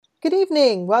Good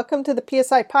evening. Welcome to the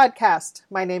PSI podcast.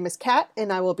 My name is Kat,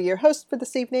 and I will be your host for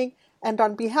this evening. And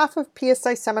on behalf of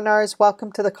PSI Seminars,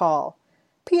 welcome to the call.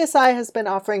 PSI has been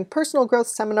offering personal growth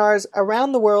seminars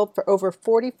around the world for over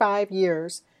 45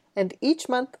 years. And each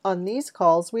month on these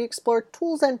calls, we explore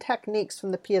tools and techniques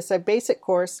from the PSI Basic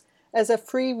course as a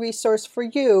free resource for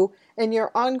you in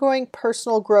your ongoing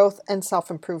personal growth and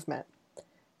self-improvement.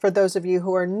 For those of you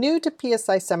who are new to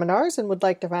PSI Seminars and would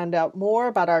like to find out more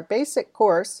about our basic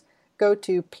course, go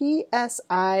to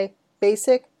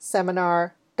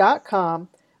psibasicseminar.com,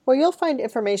 where you'll find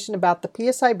information about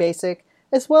the PSI Basic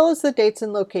as well as the dates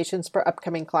and locations for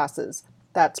upcoming classes.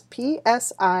 That's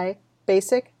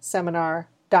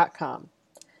psibasicseminar.com.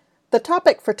 The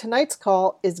topic for tonight's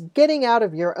call is getting out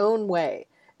of your own way,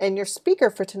 and your speaker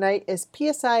for tonight is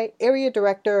PSI Area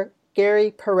Director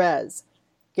Gary Perez.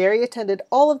 Gary attended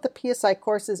all of the PSI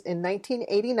courses in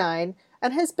 1989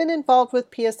 and has been involved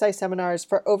with PSI seminars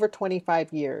for over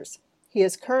 25 years. He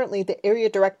is currently the area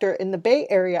director in the Bay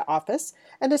Area office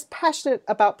and is passionate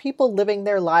about people living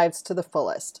their lives to the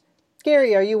fullest.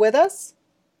 Gary, are you with us?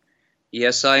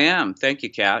 Yes, I am. Thank you,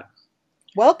 Kat.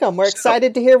 Welcome. We're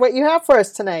excited to hear what you have for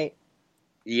us tonight.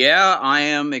 Yeah, I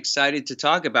am excited to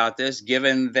talk about this,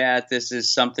 given that this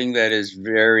is something that is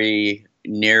very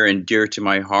near and dear to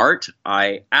my heart.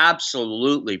 I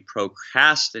absolutely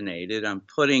procrastinated on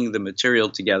putting the material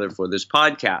together for this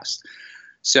podcast.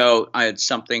 So it's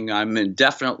something I'm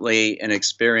definitely an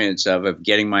experience of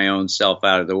getting my own self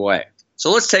out of the way.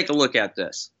 So let's take a look at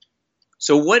this.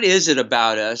 So what is it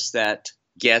about us that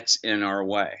gets in our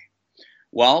way?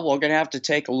 Well, we're going to have to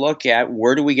take a look at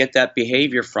where do we get that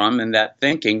behavior from and that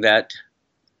thinking that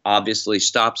obviously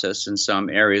stops us in some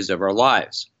areas of our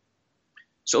lives.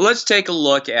 So let's take a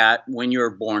look at when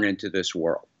you're born into this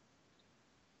world.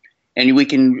 And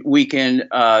we can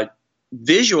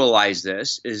visualize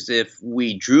this as if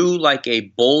we drew like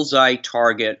a bullseye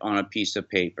target on a piece of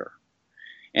paper.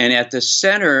 And at the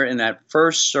center in that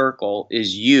first circle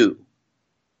is you.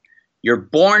 You're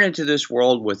born into this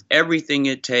world with everything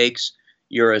it takes.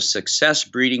 You're a success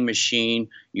breeding machine.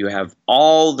 You have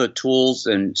all the tools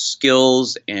and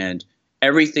skills and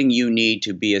everything you need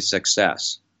to be a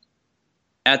success.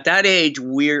 At that age,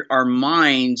 our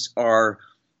minds are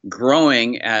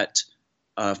growing at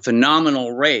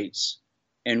phenomenal rates,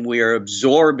 and we are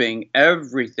absorbing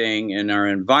everything in our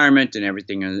environment and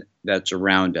everything that's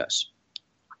around us.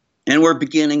 And we're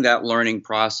beginning that learning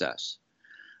process.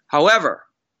 However,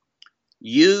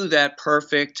 you, that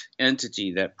perfect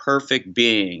entity, that perfect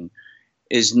being,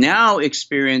 is now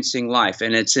experiencing life.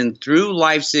 And it's through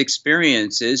life's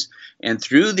experiences and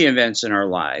through the events in our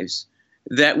lives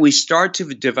that we start to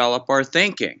develop our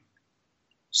thinking.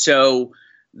 So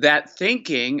that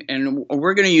thinking, and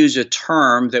we're going to use a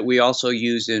term that we also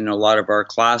use in a lot of our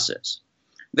classes.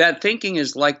 That thinking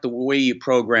is like the way you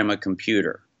program a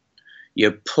computer. You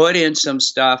put in some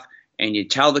stuff and you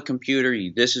tell the computer,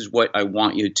 this is what I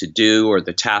want you to do, or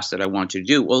the task that I want you to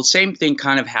do. Well, the same thing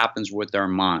kind of happens with our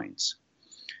minds.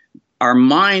 Our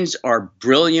minds are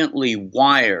brilliantly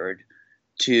wired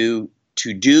to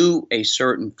do a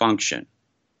certain function.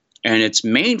 And its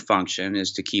main function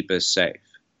is to keep us safe.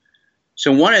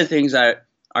 So one of the things I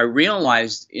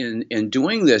realized in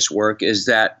doing this work is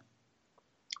that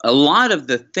a lot of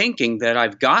the thinking that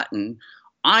I've gotten,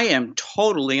 I am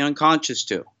totally unconscious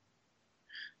to.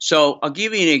 So I'll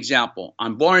give you an example.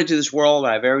 I'm born into this world.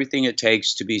 I have everything it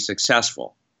takes to be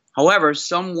successful. However,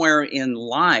 somewhere in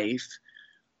life,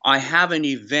 I have an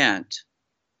event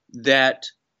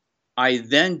that I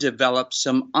then develop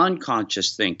some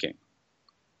unconscious thinking.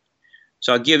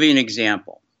 So I'll give you an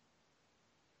example.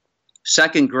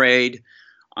 Second grade,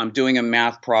 I'm doing a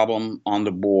math problem on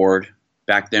the board.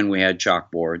 Back then we had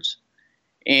chalkboards.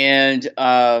 And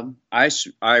I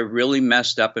really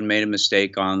messed up and made a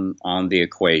mistake on the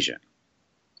equation.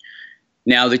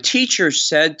 Now the teacher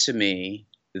said to me,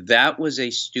 that was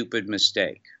a stupid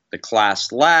mistake. The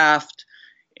class laughed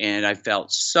and I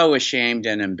felt so ashamed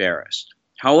and embarrassed.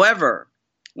 However,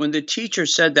 when the teacher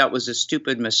said that was a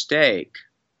stupid mistake,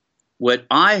 what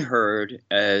I heard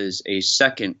as a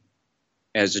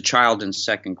child in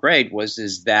second grade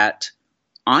is that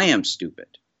I am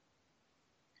stupid.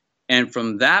 And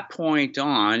from that point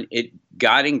on, it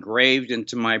got engraved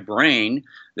into my brain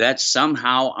that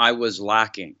somehow I was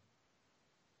lacking.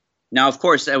 Now, of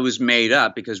course, that was made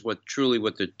up because what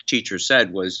the teacher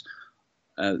said was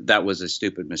that was a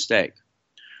stupid mistake.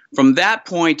 From that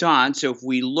point on, so if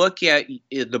we look at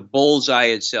the bullseye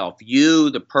itself, you,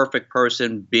 the perfect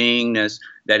person, beingness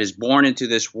that is born into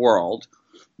this world,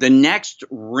 the next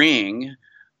ring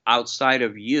outside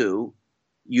of you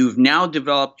you've now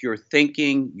developed your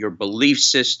thinking, your belief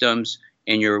systems,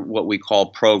 and your what we call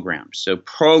programs. So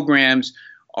programs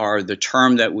are the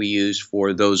term that we use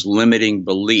for those limiting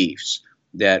beliefs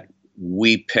that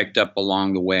we picked up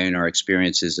along the way in our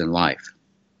experiences in life.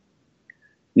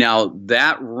 Now,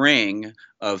 that ring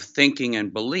of thinking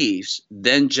and beliefs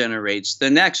then generates the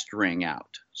next ring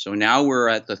out. So now we're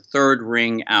at the third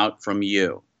ring out from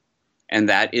you, and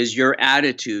that is your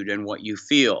attitude and what you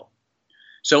feel.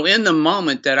 So in the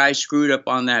moment that I screwed up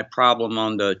on that problem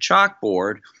on the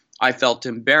chalkboard, I felt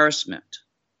embarrassment.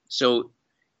 So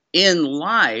in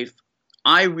life,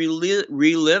 I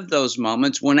relive those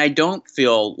moments when I don't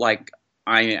feel like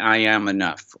I am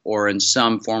enough, or in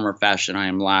some form or fashion I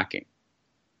am lacking.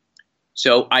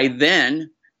 So I then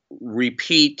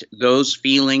repeat those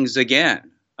feelings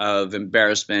again of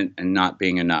embarrassment and not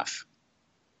being enough.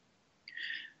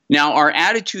 Now, our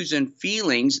attitudes and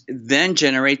feelings then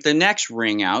generate the next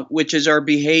ring out, which is our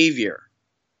behavior.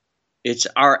 It's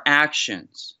our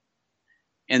actions.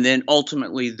 And then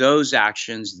ultimately, those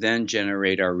actions then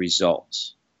generate our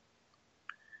results.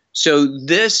 So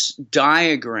this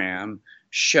diagram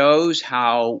shows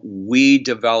how we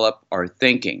develop our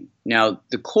thinking. Now,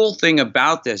 the cool thing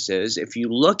about this is, if you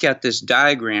look at this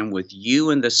diagram with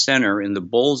you in the center in the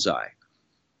bullseye,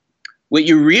 what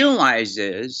you realize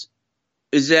is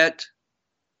that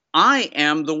I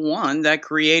am the one that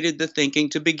created the thinking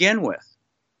to begin with.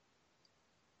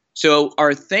 So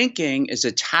our thinking is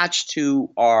attached to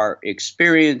our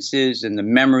experiences and the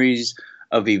memories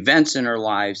of events in our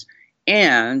lives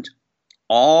and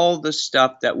all the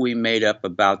stuff that we made up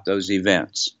about those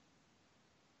events.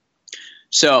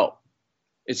 So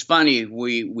it's funny,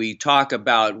 we talk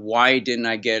about why didn't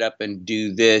I get up and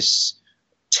do this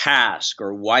task,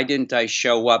 or why didn't I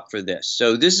show up for this?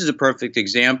 So this is a perfect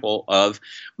example of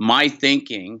my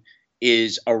thinking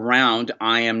is around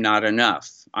I am not enough.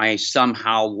 I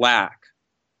somehow lack.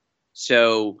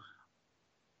 So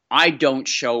I don't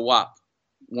show up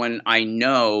when I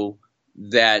know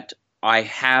that I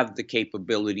have the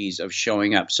capabilities of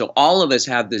showing up. So all of us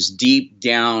have this deep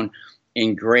down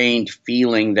ingrained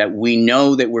feeling that we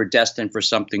know that we're destined for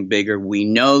something bigger. We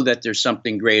know that there's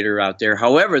something greater out there.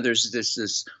 However, there's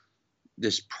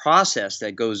this process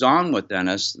that goes on within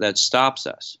us that stops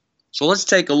us. So let's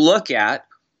take a look at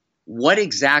what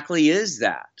exactly is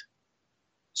that.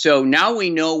 So now we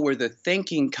know where the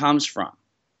thinking comes from.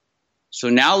 So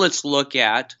now let's look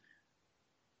at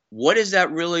what does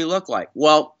that really look like?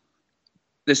 Well,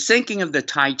 the sinking of the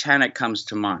Titanic comes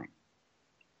to mind.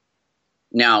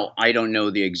 Now, I don't know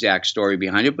the exact story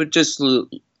behind it, but just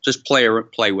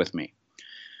play with me.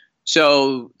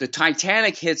 So the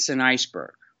Titanic hits an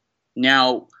iceberg.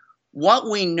 Now, what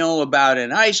we know about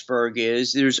an iceberg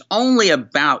is there's only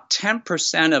about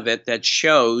 10% of it that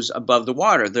shows above the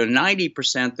water. The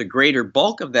 90%, the greater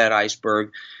bulk of that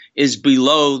iceberg, is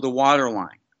below the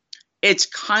waterline. It's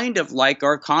kind of like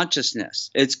our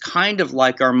consciousness. It's kind of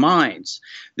like our minds.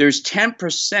 There's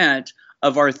 10%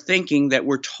 of our thinking that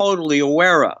we're totally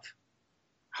aware of.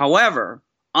 However,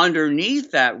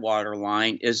 underneath that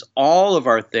waterline is all of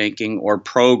our thinking or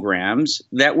programs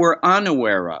that we're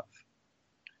unaware of.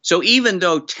 So even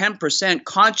though 10%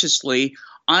 consciously,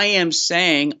 I am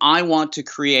saying I want to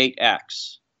create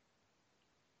X,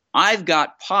 I've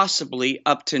got possibly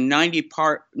up to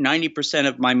 90%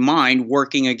 of my mind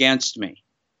working against me.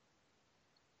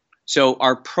 So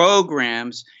our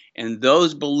programs and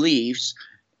those beliefs,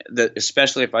 that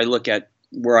especially if I look at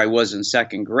where I was in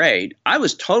second grade, I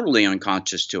was totally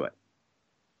unconscious to it.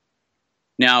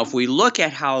 Now, if we look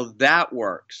at how that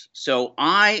works, so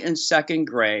I in second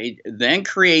grade then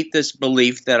create this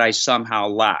belief that I somehow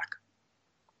lack.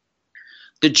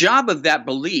 The job of that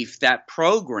belief, that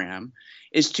program,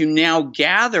 is to now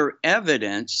gather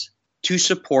evidence to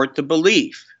support the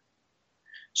belief.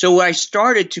 So I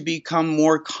started to become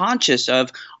more conscious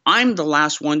of, I'm the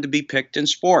last one to be picked in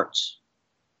sports.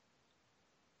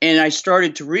 And I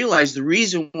started to realize the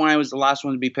reason why I was the last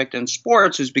one to be picked in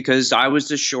sports was because I was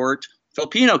the short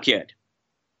Filipino kid.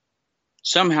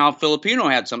 Somehow Filipino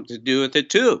had something to do with it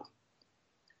too.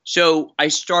 So I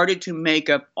started to make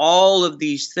up all of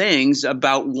these things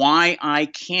about why I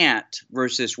can't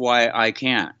versus why I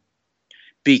can,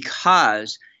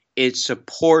 because it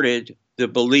supported the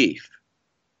belief.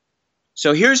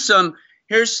 So there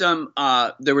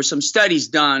were some studies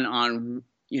done on,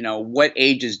 what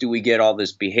ages do we get all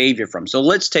this behavior from? So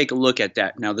let's take a look at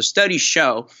that. Now, the studies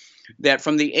show that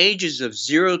from the ages of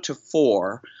 0 to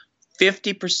 4,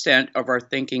 50% of our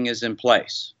thinking is in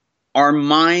place. Our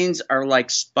minds are like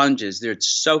sponges. They're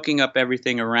soaking up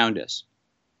everything around us.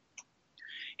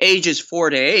 Ages 4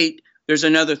 to 8, there's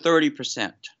another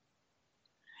 30%.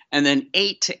 And then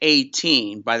 8 to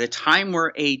 18, by the time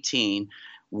we're 18,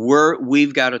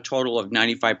 we've got a total of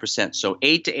 95%. So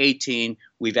 8 to 18,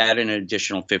 we've added an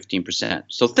additional 15%.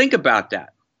 So think about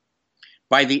that.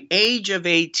 By the age of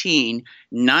 18,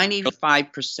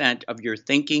 95% of your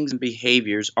thinkings and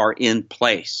behaviors are in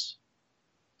place.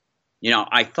 You know,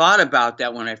 I thought about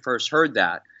that when I first heard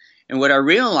that. And what I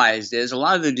realized is a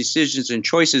lot of the decisions and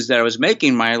choices that I was making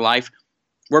in my life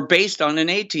were based on an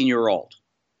 18-year-old.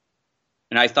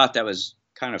 And I thought that was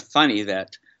kind of funny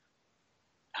that,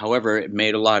 however, it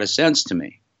made a lot of sense to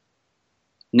me.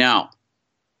 Now,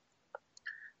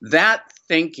 that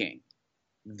thinking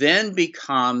then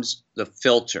becomes the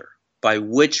filter by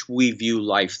which we view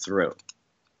life through.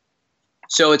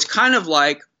 So it's kind of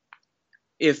like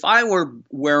if I were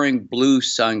wearing blue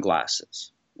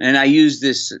sunglasses, and I use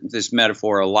this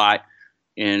metaphor a lot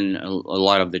in a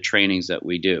lot of the trainings that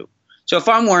we do. So if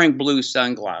I'm wearing blue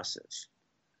sunglasses,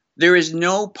 there is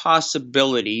no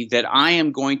possibility that I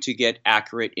am going to get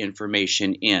accurate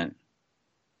information in.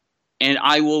 And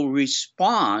I will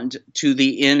respond to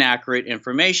the inaccurate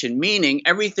information, meaning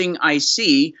everything I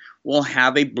see will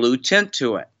have a blue tint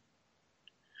to it.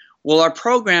 Well, our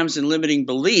programs and limiting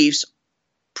beliefs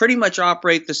pretty much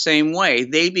operate the same way.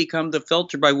 They become the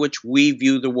filter by which we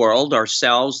view the world,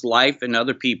 ourselves, life, and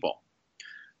other people.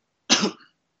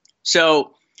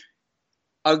 So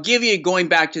I'll give you, going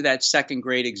back to that second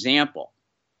grade example.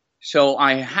 So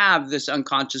I have this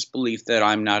unconscious belief that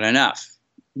I'm not enough.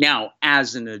 Now,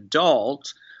 as an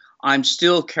adult, I'm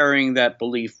still carrying that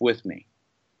belief with me.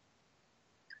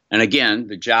 And again,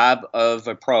 the job of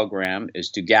a program is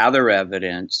to gather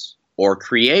evidence or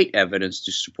create evidence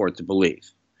to support the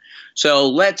belief. So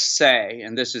let's say,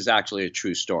 and this is actually a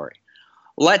true story,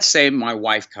 let's say my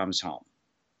wife comes home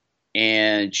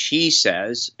and she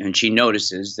says, and she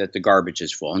notices that the garbage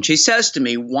is full. And she says to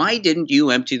me, "Why didn't you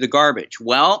empty the garbage?"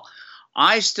 Well,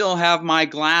 I still have my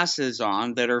glasses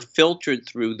on that are filtered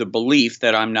through the belief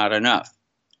that I'm not enough.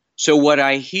 So what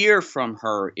I hear from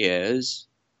her is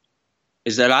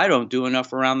that I don't do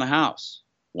enough around the house.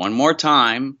 One more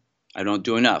time, I don't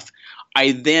do enough.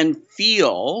 I then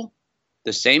feel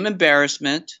the same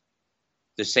embarrassment,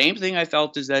 the same thing I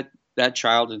felt as that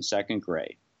child in second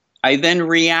grade. I then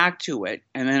react to it,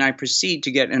 and then I proceed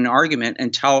to get in an argument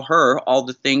and tell her all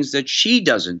the things that she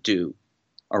doesn't do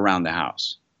around the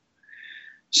house.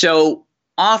 So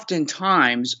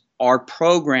oftentimes our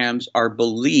programs, our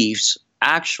beliefs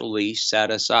actually set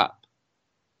us up.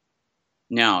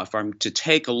 Now, if I'm to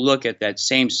take a look at that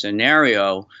same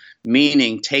scenario,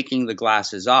 meaning taking the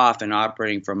glasses off and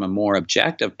operating from a more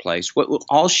objective place,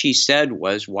 all she said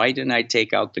was, "Why didn't I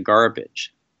take out the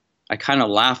garbage?" I kind of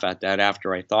laugh at that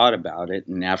after I thought about it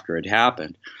and after it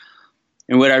happened.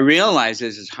 And what I realized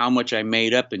is how much I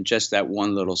made up in just that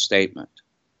one little statement.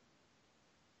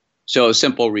 So a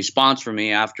simple response for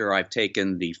me after I've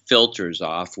taken the filters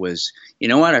off was, you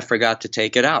know what, I forgot to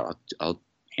take it out. I'll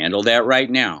handle that right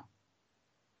now.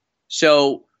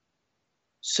 So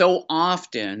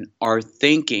often our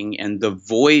thinking and the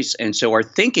voice, and so our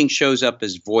thinking shows up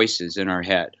as voices in our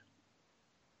head.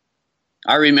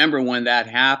 I remember when that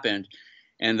happened,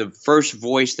 and the first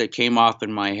voice that came off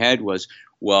in my head was,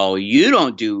 "Well, you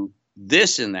don't do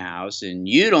this in the house, and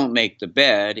you don't make the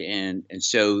bed." And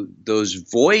so those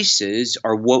voices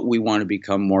are what we want to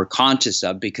become more conscious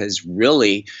of, because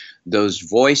really those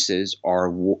voices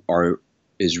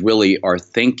is really our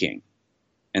thinking.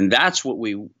 And that's what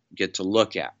we get to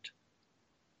look at.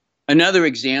 Another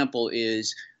example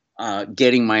is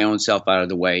getting my own self out of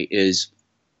the way is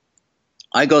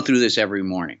I go through this every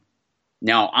morning.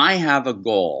 Now, I have a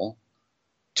goal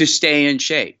to stay in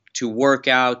shape, to work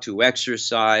out, to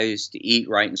exercise, to eat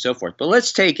right, and so forth. But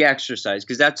let's take exercise,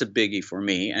 because that's a biggie for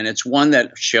me, and it's one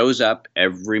that shows up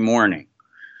every morning.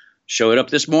 Showed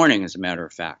up this morning, as a matter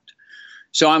of fact.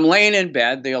 So I'm laying in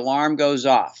bed, the alarm goes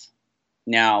off.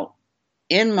 Now,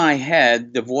 in my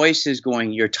head, the voice is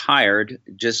going, "You're tired,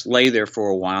 just lay there for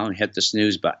a while and hit the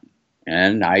snooze button."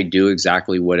 And I do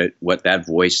exactly what that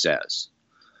voice says.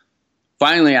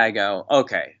 Finally, I go,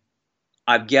 okay,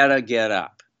 I've got to get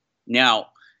up. Now,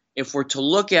 if we're to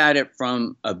look at it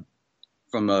from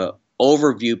a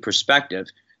overview perspective,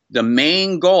 the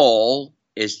main goal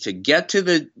is to get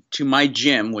to my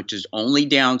gym, which is only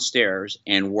downstairs,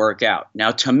 and work out. Now,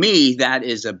 to me, that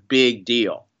is a big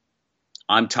deal.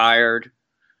 I'm tired.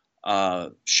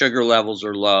 Sugar levels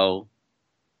are low.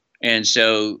 And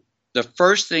so the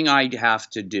first thing I have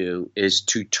to do is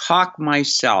to talk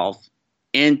myself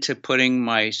into putting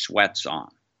my sweats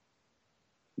on.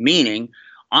 Meaning,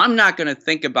 I'm not going to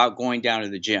think about going down to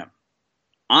the gym.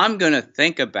 I'm going to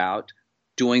think about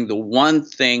doing the one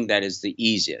thing that is the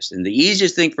easiest. And the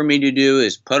easiest thing for me to do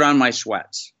is put on my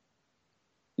sweats.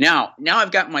 Now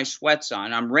I've got my sweats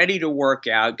on. I'm ready to work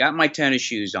out, got my tennis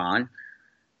shoes on.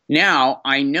 Now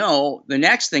I know the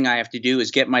next thing I have to do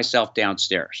is get myself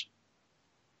downstairs.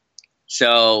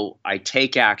 So I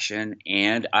take action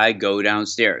and I go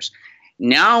downstairs.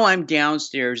 Now I'm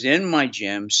downstairs in my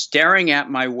gym staring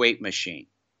at my weight machine.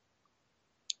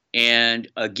 And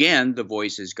again, the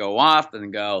voices go off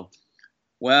and go,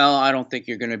 well, I don't think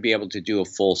you're going to be able to do a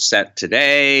full set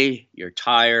today. You're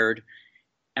tired.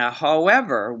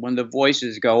 However, when the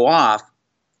voices go off,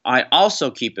 I also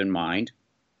keep in mind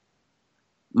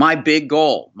my big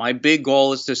goal. My big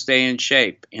goal is to stay in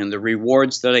shape, and the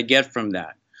rewards that I get from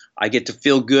that. I get to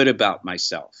feel good about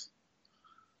myself.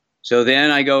 So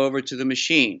then I go over to the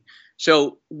machine.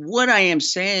 So what I am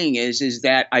saying is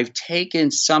that I've taken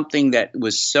something that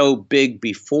was so big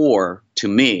before to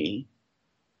me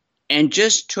and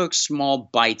just took small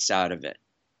bites out of it.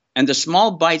 And the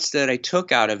small bites that I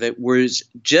took out of it was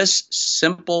just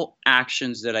simple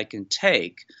actions that I can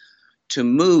take to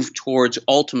move towards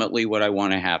ultimately what I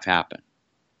want to have happen.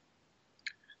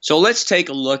 So let's take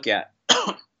a look at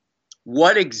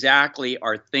what exactly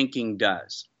our thinking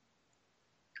does.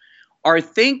 Our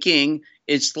thinking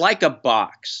is like a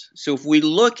box. So if we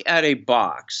look at a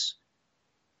box,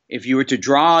 if you were to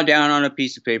draw down on a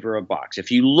piece of paper a box,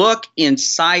 if you look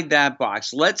inside that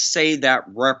box, let's say that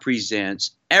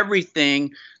represents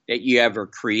everything that you ever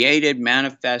created,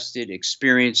 manifested,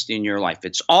 experienced in your life.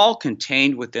 It's all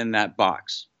contained within that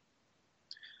box.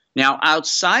 Now,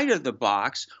 outside of the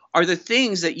box are the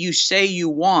things that you say you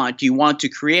want to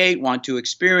create, want to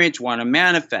experience, want to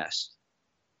manifest.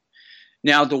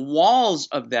 Now, the walls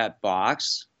of that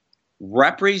box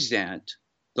represent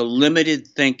the limited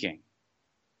thinking.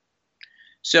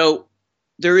 So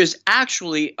there is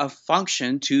actually a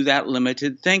function to that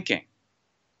limited thinking.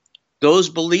 Those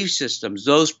belief systems,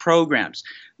 those programs,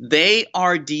 they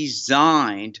are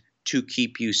designed to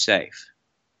keep you safe.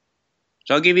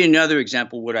 So I'll give you another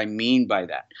example of what I mean by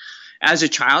that. As a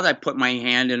child, I put my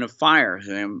hand in a fire.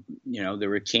 There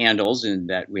were candles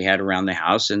that we had around the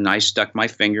house, and I stuck my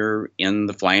finger in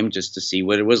the flame just to see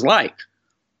what it was like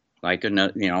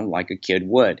a kid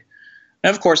would.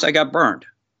 And of course, I got burned.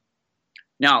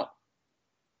 Now,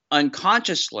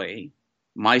 unconsciously,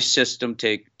 my system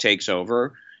takes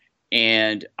over,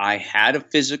 and I had a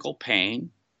physical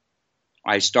pain.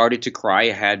 I started to cry.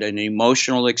 I had an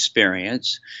emotional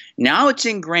experience. Now it's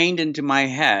ingrained into my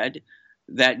head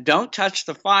that don't touch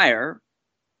the fire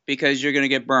because you're going to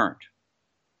get burned.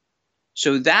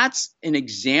 So that's an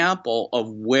example of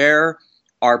where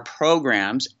our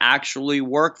programs actually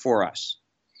work for us.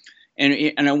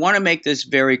 And I want to make this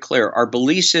very clear. Our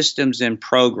belief systems and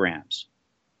programs,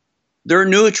 they're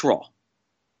neutral.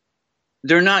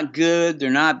 They're not good.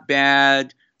 They're not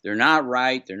bad. They're not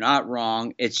right. They're not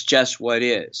wrong. It's just what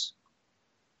is.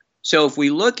 So if we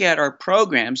look at our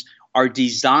programs, are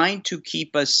designed to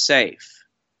keep us safe.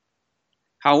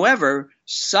 However,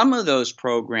 some of those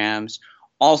programs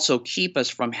also keep us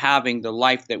from having the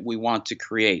life that we want to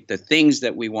create, the things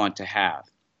that we want to have.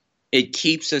 It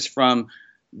keeps us from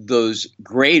those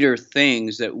greater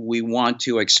things that we want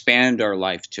to expand our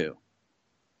life to.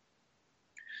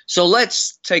 So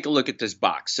let's take a look at this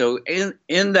box. So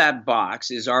in that box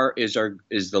is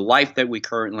the life that we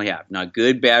currently have. Not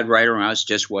good, bad, right, or wrong. It's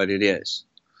just what it is.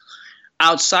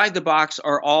 Outside the box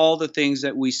are all the things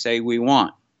that we say we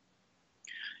want.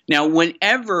 Now,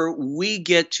 whenever we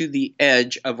get to the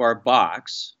edge of our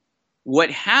box,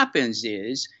 what happens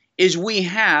is we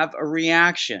have a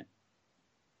reaction.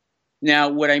 Now,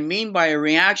 what I mean by a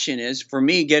reaction is, for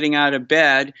me, getting out of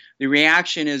bed, the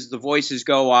reaction is the voices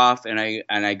go off, and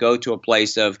I go to a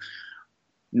place of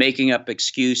making up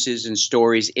excuses and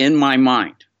stories in my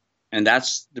mind. And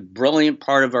that's the brilliant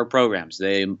part of our programs.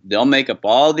 They'll make up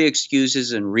all the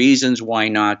excuses and reasons why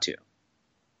not to.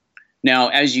 Now,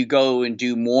 as you go and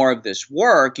do more of this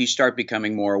work, you start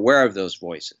becoming more aware of those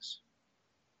voices.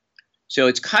 So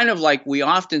it's kind of like we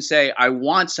often say, I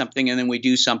want something, and then we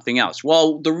do something else.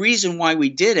 Well, the reason why we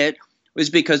did it was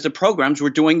because the programs were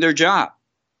doing their job.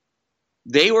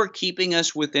 They were keeping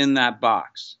us within that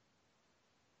box.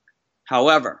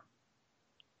 However,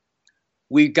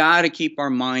 we got to keep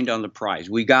our mind on the prize.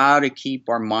 We got to keep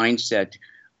our mindset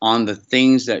on the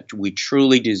things that we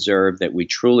truly deserve, that we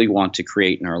truly want to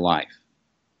create in our life.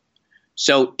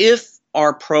 So if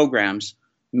our programs,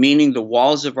 meaning the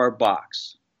walls of our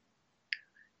box,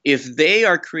 if they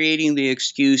are creating the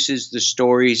excuses, the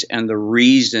stories, and the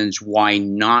reasons why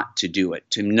not to do it,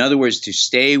 in other words, to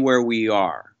stay where we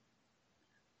are,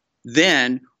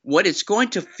 then what it's going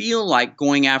to feel like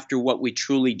going after what we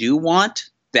truly do want,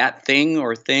 that thing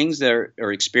or things that are,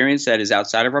 or experience that is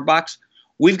outside of our box,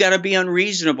 we've got to be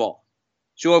unreasonable.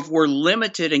 So if we're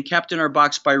limited and kept in our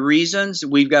box by reasons,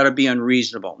 we've got to be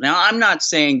unreasonable. Now, I'm not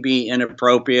saying be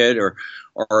inappropriate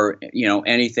or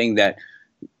anything that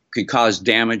could cause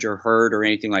damage or hurt or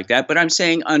anything like that, but I'm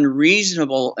saying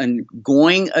unreasonable and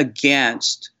going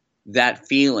against that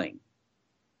feeling,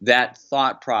 that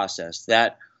thought process,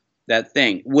 that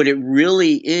thing. What it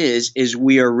really is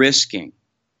we are risking.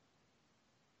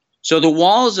 So the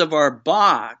walls of our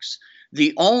box,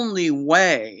 the only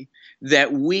way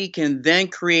that we can then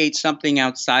create something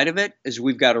outside of it is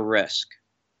we've got to risk.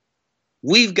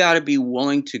 We've got to be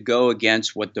willing to go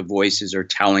against what the voices are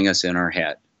telling us in our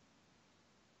head.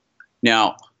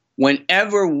 Now,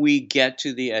 whenever we get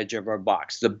to the edge of our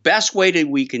box, the best way that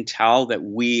we can tell that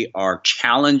we are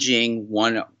challenging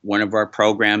one of our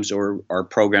programs or our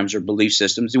programs or belief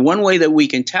systems, the one way that we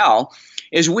can tell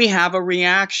is we have a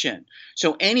reaction.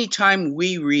 So anytime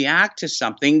we react to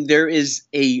something, there is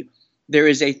a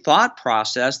thought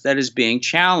process that is being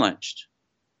challenged.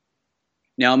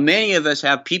 Now, many of us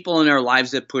have people in our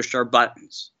lives that push our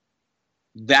buttons.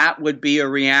 That would be a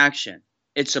reaction.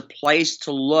 It's a place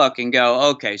to look and go,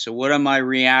 okay, so what am I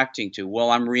reacting to?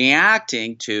 Well, I'm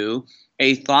reacting to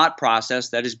a thought process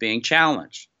that is being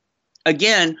challenged.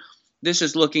 Again, this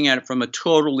is looking at it from a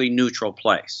totally neutral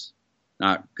place.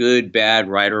 Not good, bad,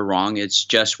 right, or wrong. It's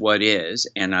just what is,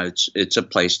 and it's a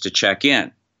place to check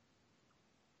in.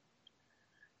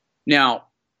 Now,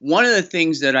 one of the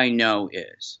things that I know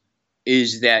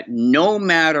is that no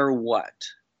matter what,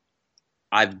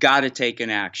 I've got to take an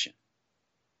action.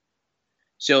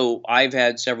 So I've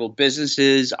had several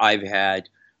businesses. I've had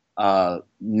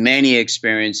many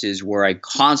experiences where I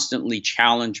constantly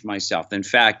challenge myself. In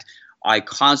fact, I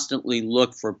constantly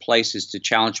look for places to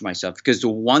challenge myself because the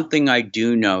one thing I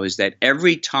do know is that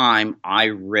every time I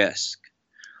risk,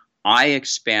 I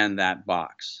expand that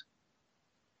box.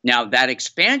 Now, that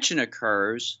expansion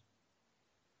occurs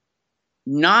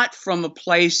not from a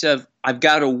place of I've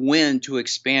got to win to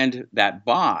expand that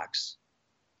box,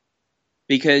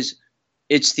 because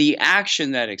it's the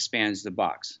action that expands the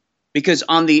box. Because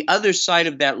on the other side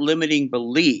of that limiting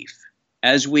belief,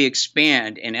 as we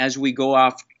expand and as we go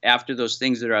off after those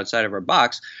things that are outside of our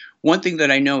box, one thing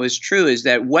that I know is true is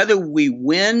that whether we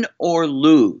win or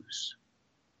lose,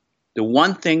 the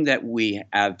one thing that we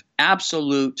have an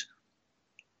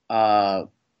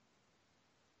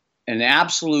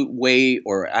absolute way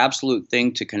or absolute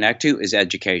thing to connect to is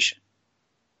education.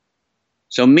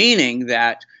 So meaning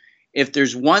that if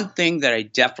there's one thing that I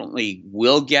definitely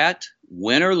will get,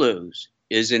 win or lose,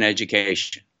 is an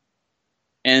education.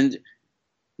 And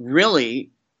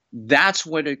really, that's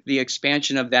what the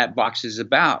expansion of that box is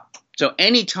about. So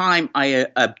anytime I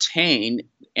obtain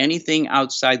anything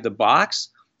outside the box,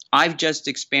 I've just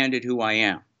expanded who I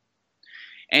am.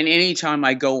 And anytime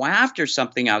I go after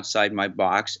something outside my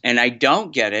box and I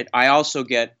don't get it, I also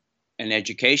get an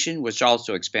education, which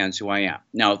also expands who I am.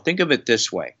 Now, think of it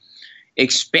this way.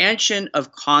 Expansion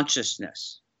of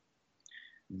consciousness.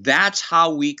 That's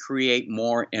how we create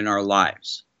more in our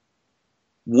lives.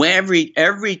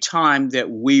 Every time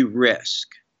that we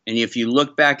risk, and if you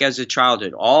look back as a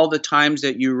childhood, all the times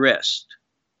that you risked,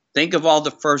 think of all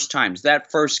the first times, that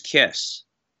first kiss,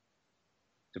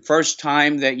 the first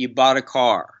time that you bought a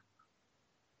car,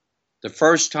 the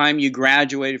first time you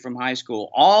graduated from high school,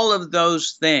 all of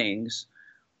those things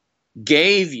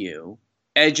gave you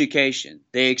education.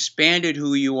 They expanded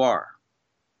who you are.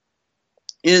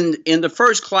 In the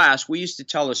first class, we used to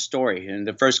tell a story, and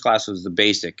the first class was the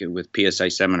basic with PSI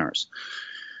seminars.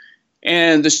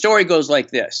 And the story goes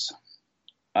like this,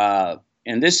 and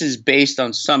this is based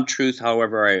on some truth,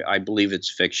 however, I believe it's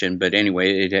fiction, but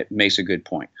anyway, it makes a good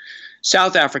point.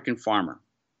 South African farmer.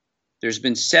 There's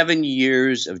been 7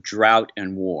 years of drought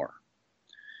and war.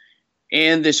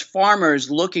 And this farmer is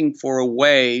looking for a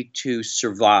way to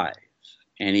survive.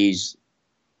 And he's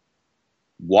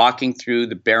walking through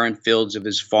the barren fields of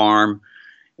his farm,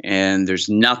 and there's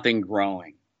nothing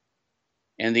growing.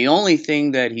 And the only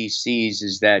thing that he sees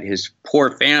is that his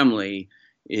poor family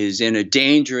is in a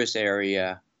dangerous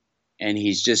area, and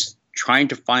he's just trying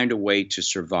to find a way to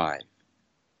survive.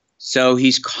 So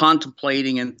he's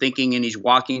contemplating and thinking, and he's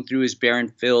walking through his barren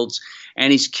fields,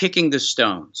 and he's kicking the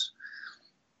stones.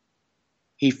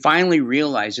 He finally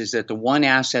realizes that the one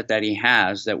asset that he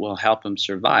has that will help him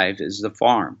survive is the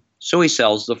farm. So he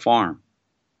sells the farm.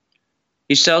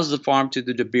 He sells the farm to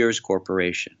the De Beers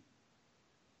Corporation.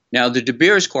 Now, the De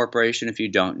Beers Corporation, if you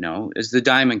don't know, is the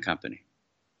Diamond Company.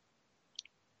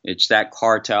 It's that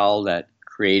cartel that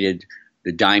created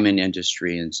the diamond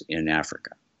industry in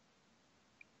Africa.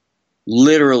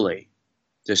 Literally,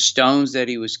 the stones that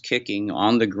he was kicking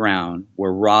on the ground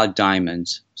were raw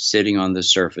diamonds sitting on the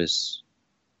surface.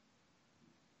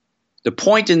 The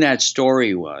point in that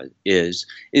story is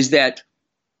that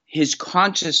his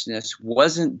consciousness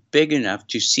wasn't big enough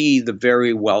to see the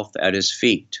very wealth at his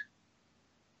feet.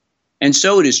 And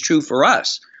so it is true for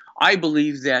us. I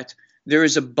believe that there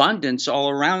is abundance all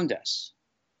around us.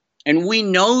 And we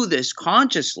know this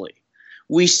consciously.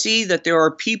 We see that there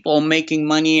are people making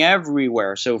money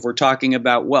everywhere. So if we're talking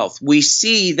about wealth, we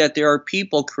see that there are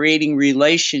people creating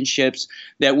relationships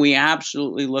that we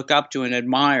absolutely look up to and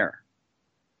admire.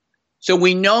 So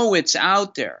we know it's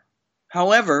out there.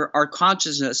 However, our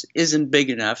consciousness isn't big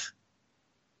enough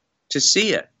to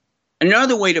see it.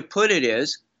 Another way to put it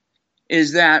is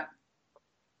that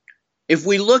if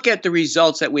we look at the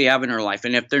results that we have in our life,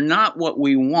 and if they're not what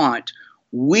we want,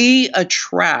 we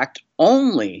attract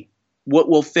only what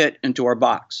will fit into our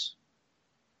box.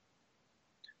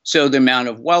 So the amount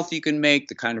of wealth you can make,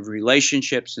 the kind of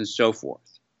relationships, and so forth.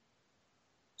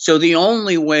 So the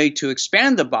only way to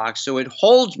expand the box so it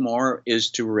holds more is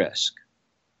to risk.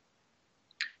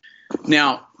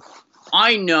 Now,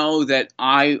 I know that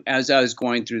as I was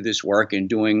going through this work and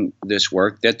doing this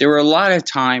work, that there were a lot of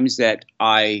times that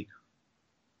I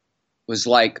was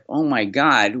like, oh my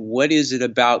God, what is it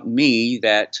about me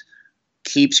that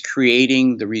keeps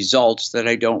creating the results that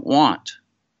I don't want?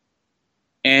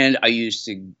 And I used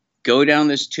to go down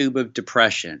this tube of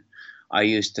depression. I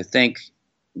used to think,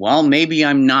 well, maybe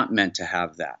I'm not meant to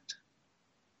have that.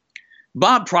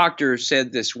 Bob Proctor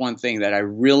said this one thing that I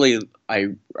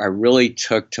really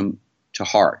took to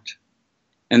heart.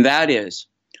 And that is,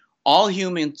 all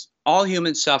human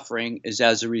suffering is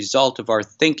as a result of our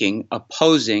thinking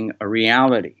opposing a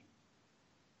reality.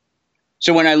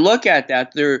 So when I look at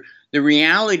that, the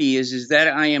reality is that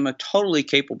I am a totally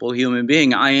capable human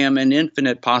being. I am an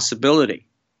infinite possibility.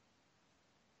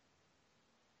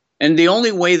 And the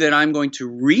only way that I'm going to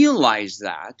realize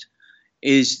that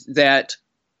is that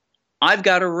I've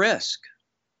got a risk.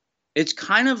 It's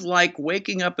kind of like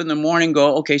waking up in the morning,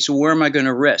 go, okay, so where am I going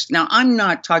to risk? Now, I'm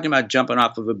not talking about jumping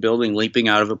off of a building, leaping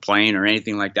out of a plane or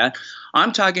anything like that.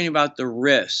 I'm talking about the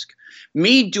risk.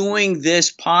 Me doing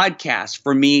this podcast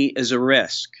for me is a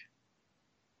risk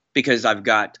because I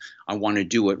want to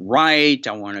do it right.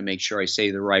 I want to make sure I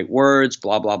say the right words,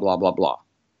 blah, blah, blah, blah, blah.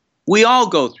 We all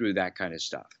go through that kind of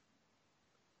stuff.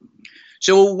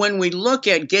 So when we look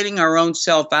at getting our own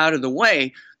self out of the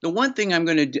way, the one thing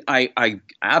I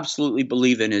absolutely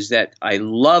believe in is that I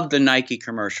love the Nike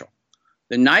commercial.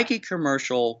 The Nike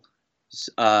commercial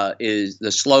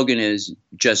the slogan is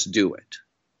just do it.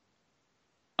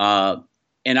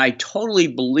 And I totally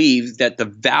believe that the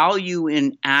value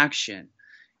in action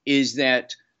is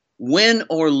that win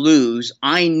or lose,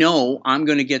 I know I'm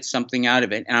going to get something out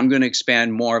of it, and I'm going to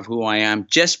expand more of who I am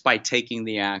just by taking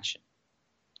the action.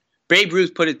 Babe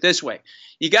Ruth put it this way: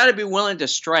 you got to be willing to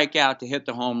strike out to hit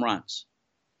the home runs.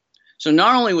 So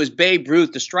not only was Babe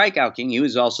Ruth the strikeout king, he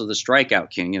was also the strikeout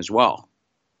king as well.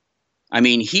 I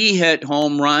mean, he hit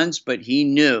home runs, but he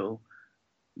knew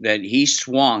that he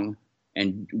swung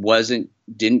and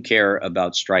didn't care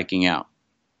about striking out.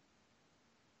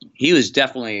 He was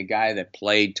definitely a guy that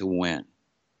played to win.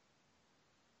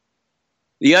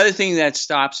 The other thing that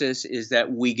stops us is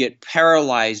that we get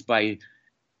paralyzed by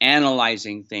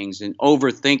analyzing things and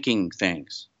overthinking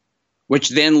things, which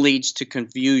then leads to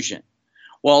confusion.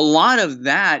 Well, a lot of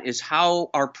that is how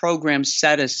our programs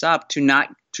set us up to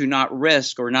not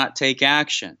risk or not take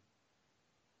action.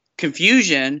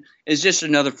 Confusion is just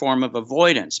another form of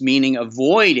avoidance, meaning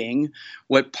avoiding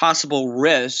what possible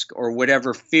risk or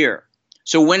whatever fear.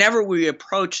 So whenever we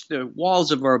approach the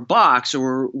walls of our box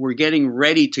or we're getting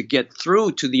ready to get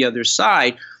through to the other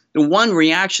side, the one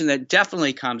reaction that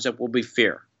definitely comes up will be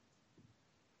fear.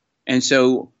 And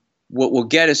so what will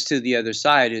get us to the other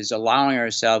side is allowing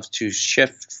ourselves to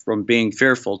shift from being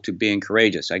fearful to being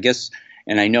courageous. I guess,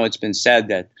 and I know it's been said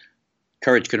that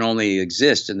courage can only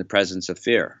exist in the presence of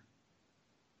fear.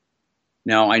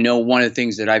 Now, I know one of the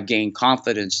things that I've gained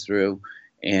confidence through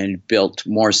and built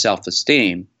more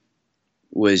self-esteem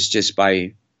was just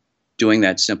by doing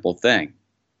that simple thing.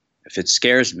 If it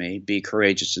scares me, be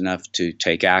courageous enough to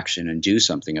take action and do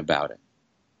something about it.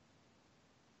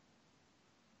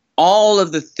 All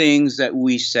of the things that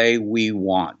we say we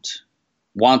want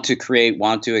to create,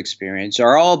 want to experience,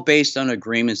 are all based on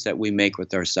agreements that we make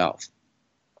with ourselves.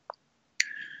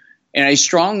 And I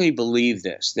strongly believe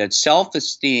this, that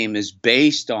self-esteem is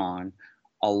based on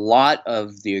a lot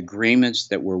of the agreements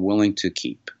that we're willing to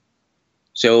keep.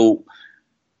 So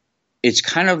it's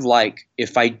kind of like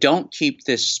if I don't keep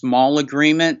this small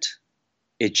agreement,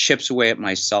 it chips away at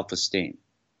my self-esteem.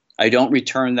 I don't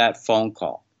return that phone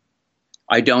call.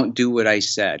 I don't do what I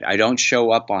said. I don't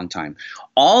show up on time.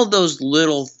 All those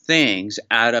little things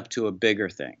add up to a bigger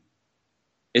thing.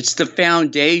 It's the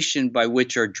foundation by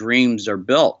which our dreams are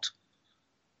built.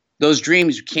 Those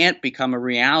dreams can't become a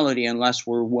reality unless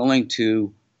we're willing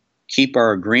to keep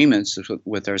our agreements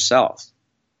with ourselves.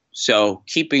 So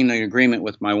keeping the agreement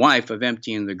with my wife of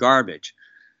emptying the garbage.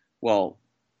 Well,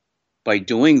 by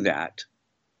doing that,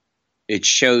 it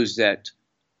shows that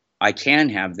I can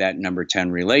have that number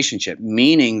 10 relationship,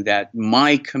 meaning that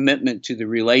my commitment to the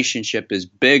relationship is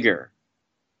bigger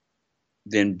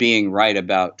than being right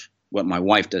about what my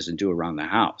wife doesn't do around the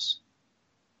house.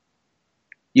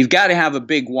 You've got to have a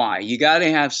big why. You got to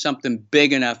have something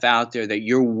big enough out there that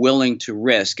you're willing to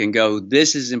risk and go,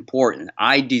 this is important.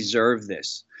 I deserve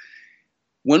this.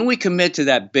 When we commit to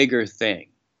that bigger thing,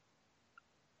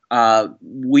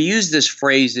 we use this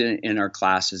phrase in our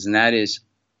classes, and that is,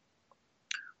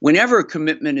 whenever a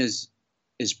commitment is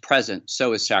present,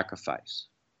 so is sacrifice.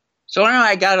 So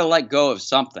I got to let go of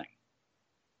something.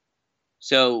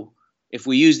 So if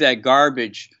we use that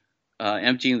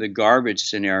emptying the garbage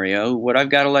scenario, what I've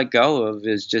got to let go of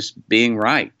is just being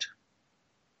right,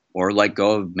 or let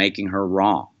go of making her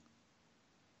wrong,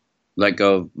 let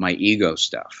go of my ego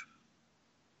stuff.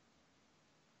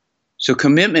 So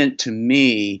commitment to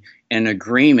me and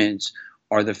agreements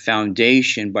are the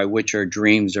foundation by which our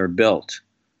dreams are built,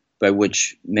 by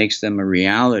which makes them a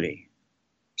reality.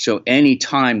 So any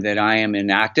time that I am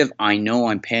inactive, I know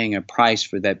I'm paying a price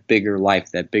for that bigger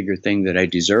life, that bigger thing that I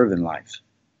deserve in life.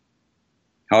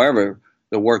 However,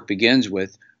 the work begins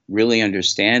with really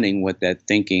understanding what that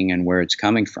thinking and where it's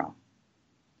coming from.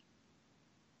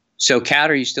 So, Kat,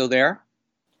 are you still there?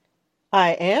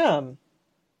 I am.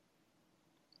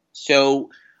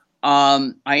 So,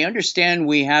 I understand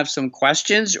we have some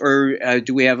questions, or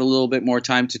do we have a little bit more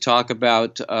time to talk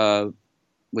about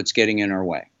what's getting in our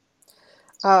way?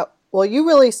 Well, you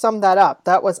really summed that up.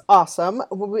 That was awesome.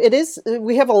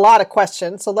 We have a lot of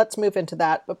questions, so let's move into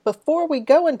that. But before we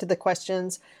go into the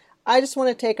questions, I just want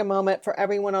to take a moment for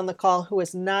everyone on the call who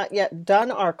has not yet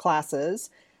done our classes.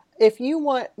 If you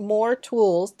want more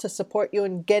tools to support you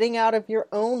in getting out of your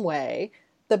own way,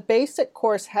 the basic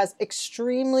course has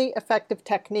extremely effective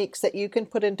techniques that you can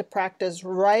put into practice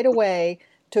right away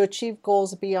to achieve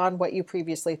goals beyond what you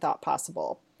previously thought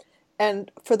possible. And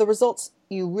for the results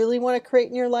you really want to create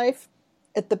in your life,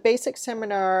 at the basic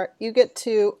seminar, you get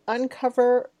to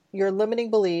uncover your limiting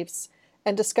beliefs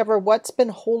and discover what's been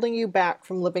holding you back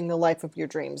from living the life of your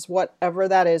dreams, whatever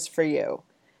that is for you.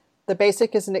 The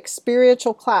basic is an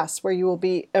experiential class where you will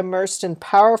be immersed in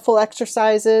powerful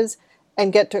exercises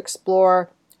and get to explore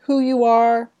who you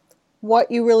are, what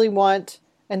you really want,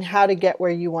 and how to get where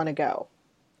you want to go.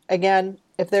 Again,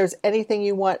 if there's anything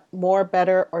you want more,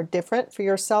 better, or different for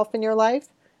yourself in your life,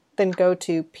 then go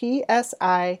to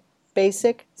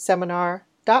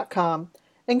psibasicseminar.com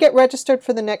and get registered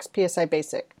for the next PSI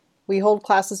Basic. We hold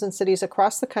classes in cities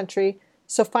across the country,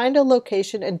 so find a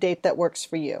location and date that works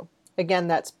for you. Again,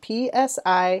 that's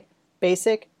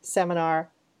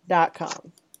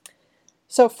psibasicseminar.com.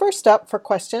 So first up for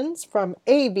questions from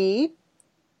AB,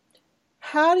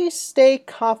 how do you stay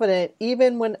confident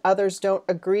even when others don't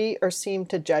agree or seem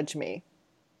to judge me?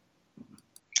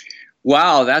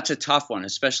 Wow, that's a tough one,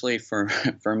 especially for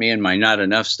me and my not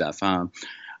enough stuff.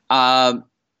 I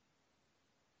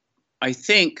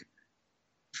think,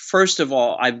 first of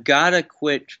all, I've got to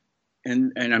quit,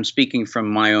 and I'm speaking from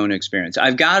my own experience,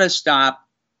 I've got to stop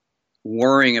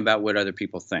worrying about what other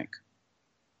people think.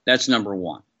 That's number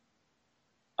one.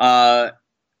 To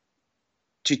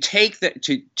take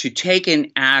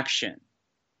an action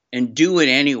and do it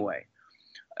anyway.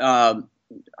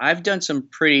 I've done some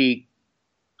pretty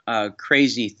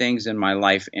crazy things in my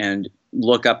life and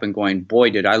look up and going, boy,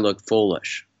 did I look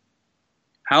foolish.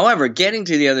 However, getting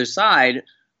to the other side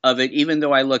of it, even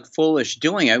though I looked foolish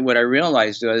doing it, what I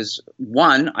realized was,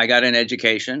 one, I got an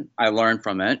education, I learned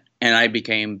from it, and I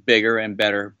became bigger and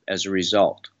better as a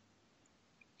result.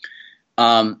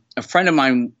 A friend of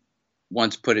mine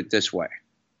once put it this way,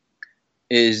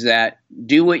 is that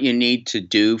do what you need to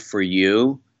do for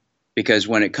you, because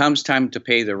when it comes time to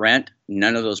pay the rent,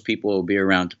 none of those people will be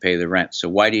around to pay the rent. So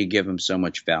why do you give them so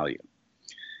much value?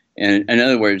 And in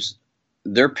other words,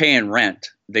 they're paying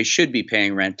rent. They should be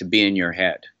paying rent to be in your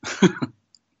head.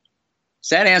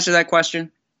 Does that answer that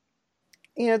question?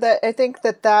 I think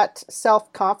that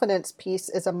self-confidence piece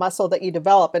is a muscle that you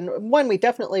develop, and one we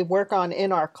definitely work on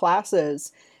in our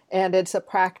classes, and it's a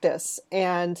practice.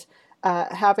 And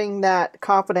having that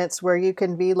confidence where you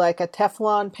can be like a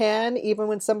Teflon pan, even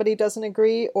when somebody doesn't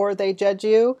agree or they judge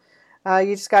you.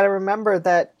 You just got to remember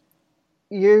that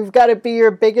you've got to be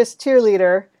your biggest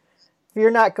cheerleader. If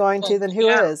you're not going to, then who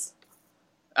is?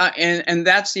 And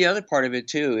that's the other part of it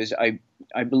too. Is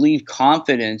I believe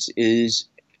confidence is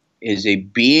a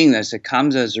beingness that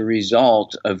comes as a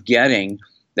result of getting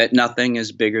that nothing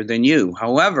is bigger than you.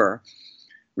 However,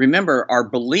 remember, our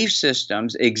belief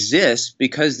systems exist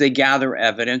because they gather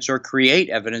evidence or create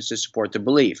evidence to support the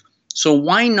belief. So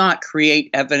why not create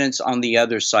evidence on the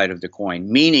other side of the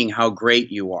coin, meaning how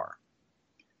great you are?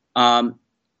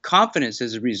 Confidence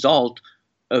is a result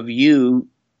of you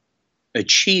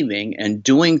achieving and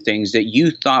doing things that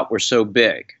you thought were so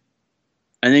big.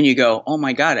 And then you go, oh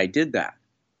my God, I did that.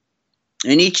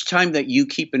 And each time that you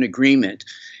keep an agreement,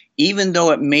 even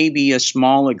though it may be a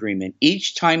small agreement,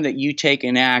 each time that you take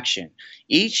an action,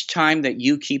 each time that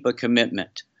you keep a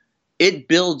commitment, it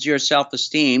builds your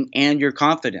self-esteem and your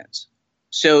confidence.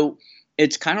 So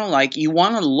it's kind of like you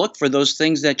want to look for those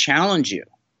things that challenge you.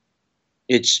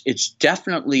 It's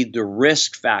definitely the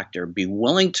risk factor. Be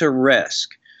willing to risk.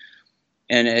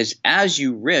 And as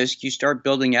you risk, you start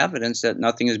building evidence that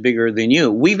nothing is bigger than you.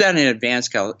 We've got an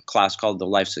advanced class called the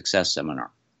Life Success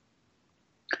Seminar.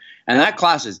 And that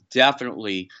class is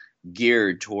definitely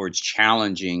geared towards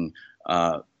challenging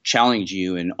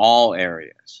you in all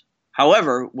areas.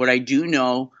 However, what I do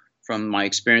know from my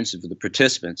experience with the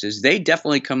participants is they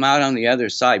definitely come out on the other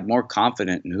side more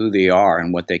confident in who they are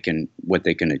and what they can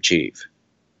achieve.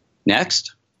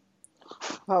 Next.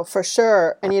 Oh, for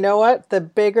sure. And you know what? The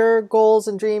bigger goals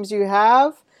and dreams you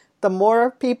have, the more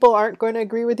people aren't going to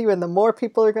agree with you and the more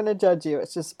people are going to judge you.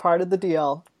 It's just part of the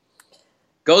deal.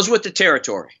 Goes with the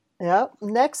territory. Yep.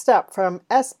 Next up from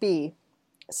SB.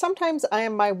 Sometimes I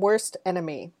am my worst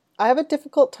enemy. I have a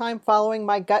difficult time following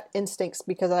my gut instincts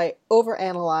because I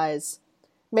overanalyze.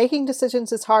 Making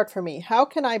decisions is hard for me. How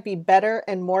can I be better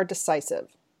and more decisive?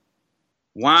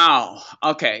 Wow.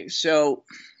 Okay. So,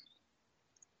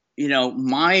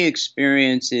 my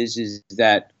experience is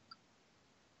that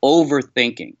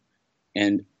overthinking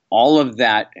and all of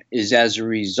that is as a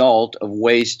result of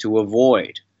ways to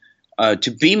avoid.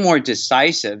 To be more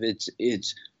decisive,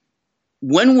 it's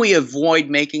when we avoid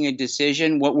making a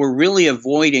decision, what we're really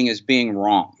avoiding is being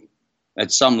wrong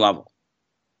at some level.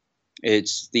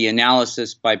 It's the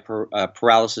analysis by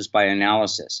paralysis by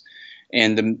analysis.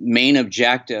 And the main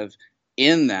objective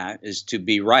in that is to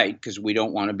be right because we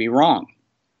don't want to be wrong.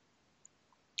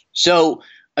 So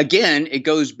again, it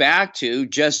goes back to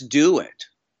just do it.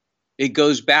 It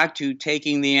goes back to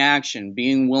taking the action,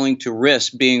 being willing to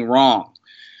risk being wrong.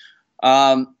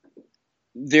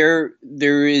 There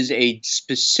is a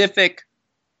specific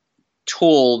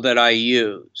tool that I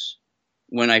use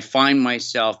when I find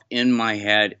myself in my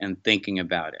head and thinking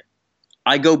about it.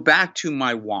 I go back to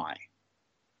my why.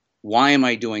 Why am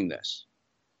I doing this?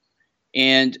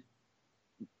 And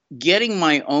getting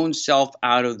my own self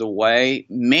out of the way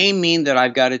may mean that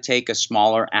I've got to take a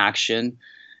smaller action,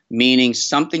 meaning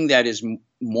something that is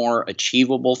more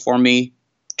achievable for me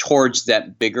towards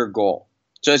that bigger goal.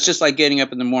 So it's just like getting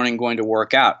up in the morning, going to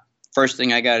work out. First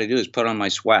thing I got to do is put on my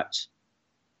sweats.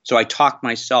 So I talk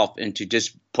myself into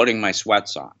just putting my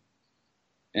sweats on.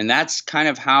 And that's kind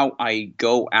of how I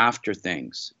go after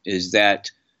things, is that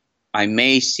I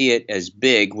may see it as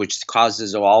big, which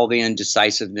causes all the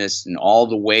indecisiveness and all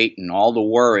the weight and all the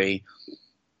worry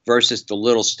versus the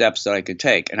little steps that I could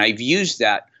take. And I've used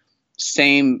that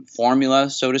same formula,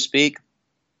 so to speak,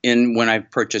 when I've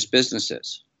purchased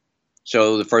businesses.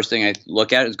 So the first thing I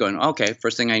look at is going, okay,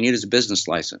 first thing I need is a business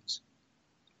license.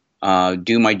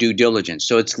 Do my due diligence.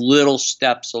 So it's little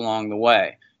steps along the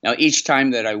way. Now, each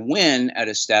time that I win at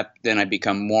a step, then I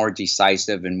become more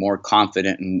decisive and more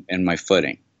confident in my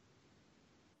footing.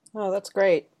 Oh, that's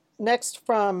great. Next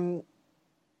from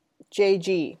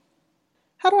JG.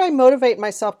 How do I motivate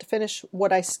myself to finish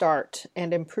what I start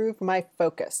and improve my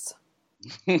focus?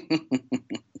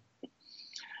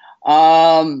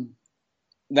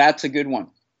 That's a good one.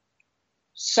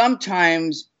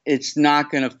 Sometimes it's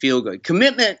not going to feel good.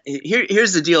 Commitment,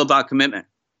 here's the deal about commitment.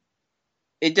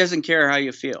 It doesn't care how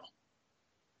you feel.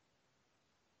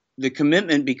 The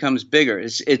commitment becomes bigger.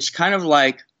 It's kind of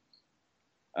like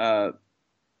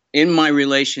in my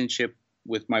relationship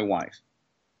with my wife.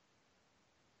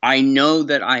 I know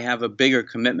that I have a bigger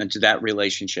commitment to that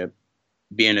relationship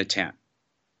being a 10.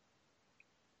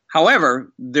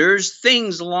 However, there's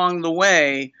things along the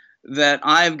way that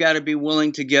I've got to be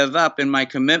willing to give up in my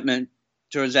commitment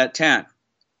towards that 10.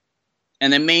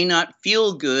 And it may not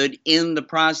feel good in the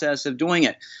process of doing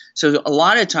it. So a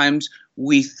lot of times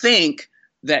we think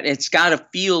that it's got to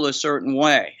feel a certain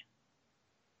way.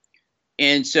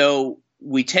 And so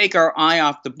we take our eye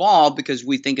off the ball because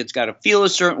we think it's got to feel a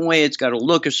certain way, it's got to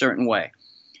look a certain way.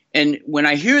 And when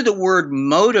I hear the word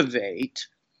motivate,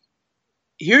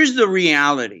 here's the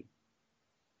reality.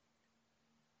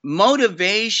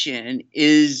 Motivation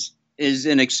is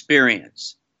an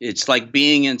experience. It's like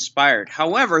being inspired.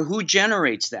 However, who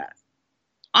generates that?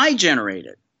 I generate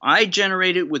it. I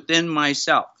generate it within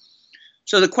myself.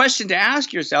 So the question to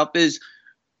ask yourself is,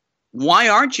 why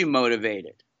aren't you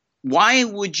motivated? Why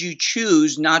would you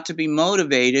choose not to be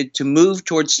motivated to move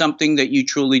towards something that you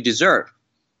truly deserve?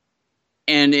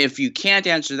 And if you can't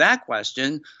answer that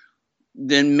question,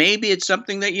 then maybe it's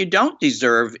something that you don't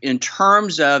deserve in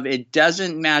terms of it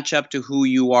doesn't match up to who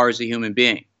you are as a human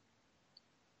being.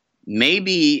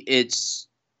 Maybe it's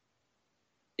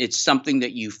something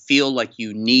that you feel like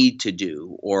you need to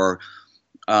do, or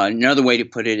another way to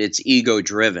put it, it's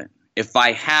ego-driven. If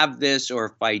I have this or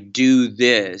if I do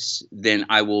this, then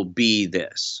I will be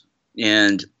this.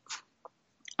 And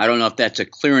I don't know if that's a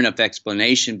clear enough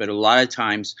explanation, but a lot of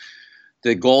times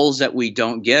the goals that we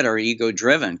don't get are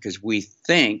ego-driven because we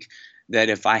think that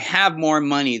if I have more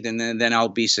money, then I'll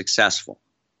be successful.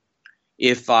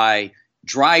 If I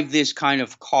drive this kind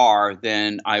of car,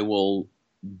 then I will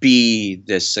be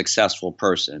this successful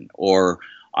person, or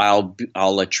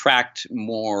I'll attract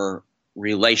more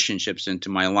relationships into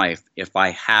my life if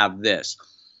I have this.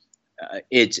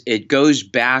 It goes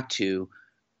back to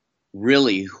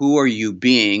really who are you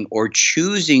being or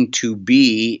choosing to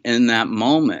be in that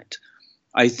moment.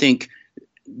 I think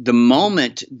the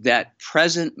moment, that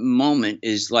present moment,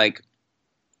 is like,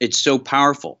 it's so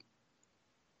powerful.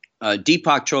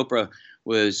 Deepak Chopra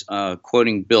was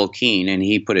quoting Bill Keane, and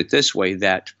he put it this way,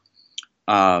 that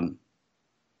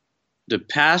the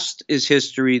past is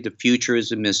history, the future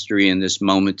is a mystery, and this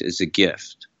moment is a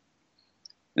gift.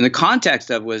 And the context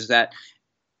of it was that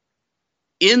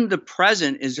in the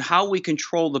present is how we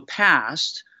control the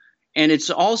past, and it's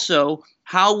also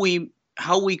how we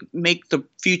make the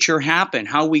future happen,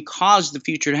 how we cause the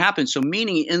future to happen. So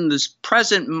meaning in this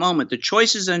present moment, the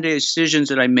choices and decisions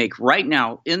that I make right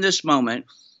now in this moment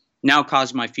now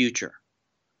cause my future.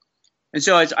 And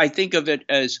so I think of it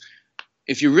as,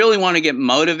 if you really want to get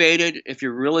motivated, if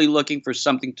you're really looking for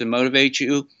something to motivate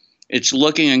you, it's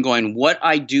looking and going, what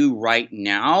I do right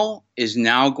now is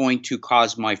now going to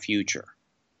cause my future.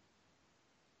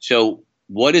 So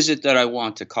what is it that I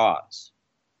want to cause?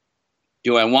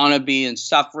 Do I want to be in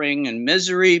suffering and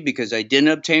misery because I didn't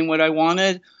obtain what I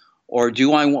wanted? Or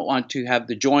do I want to have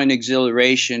the joy and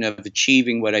exhilaration of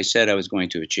achieving what I said I was going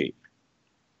to achieve?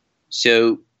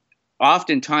 So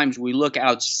oftentimes we look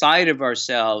outside of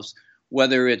ourselves,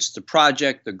 whether it's the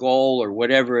project, the goal, or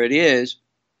whatever it is,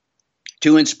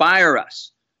 to inspire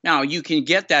us. Now, you can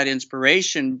get that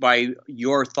inspiration by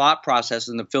your thought process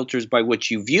and the filters by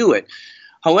which you view it.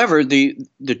 However, the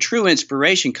true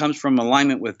inspiration comes from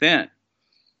alignment within.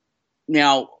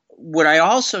 Now, what I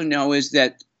also know is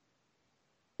that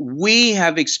we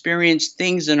have experienced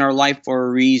things in our life for a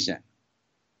reason.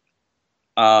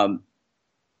 I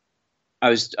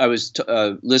was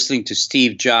listening to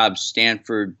Steve Jobs'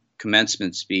 Stanford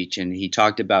commencement speech, and he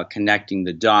talked about connecting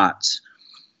the dots.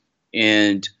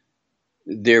 And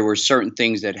there were certain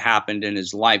things that happened in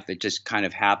his life that just kind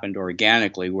of happened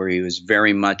organically, where he was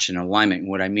very much in alignment. And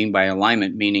what I mean by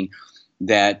alignment, meaning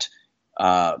that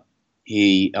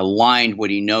he aligned what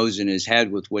he knows in his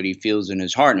head with what he feels in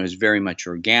his heart, and it was very much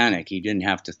organic. He didn't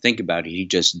have to think about it. He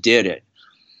just did it.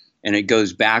 And it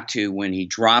goes back to when he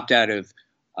dropped out of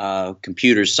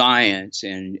computer science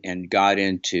and got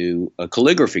into a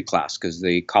calligraphy class, because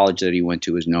the college that he went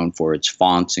to was known for its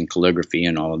fonts and calligraphy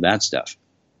and all of that stuff.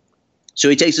 So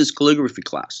he takes this calligraphy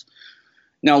class.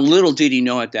 Now, little did he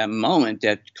know at that moment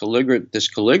that this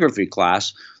calligraphy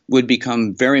class would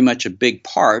become very much a big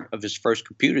part of his first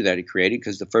computer that he created,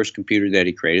 because the first computer that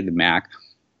he created, the Mac,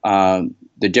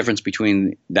 the difference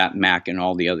between that Mac and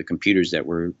all the other computers that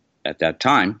were at that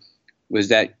time was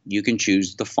that you can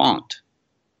choose the font.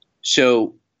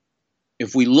 So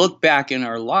if we look back in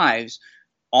our lives,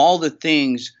 all the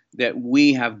things that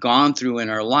we have gone through in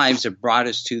our lives have brought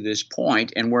us to this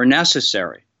point and were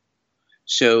necessary.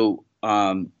 So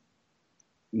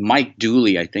Mike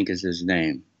Dooley, I think is his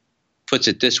name, puts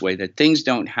it this way, that things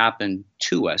don't happen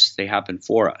to us, they happen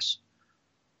for us.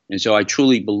 And so I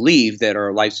truly believe that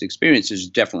our life's experience is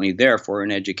definitely there for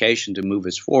an education to move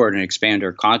us forward and expand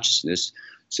our consciousness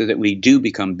so that we do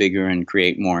become bigger and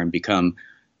create more and become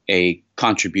a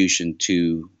contribution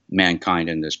to mankind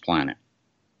and this planet.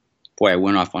 Boy, I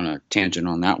went off on a tangent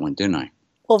on that one, didn't I?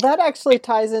 Well, that actually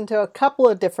ties into a couple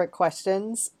of different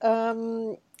questions.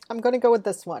 I'm going to go with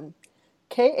this one.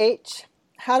 KH,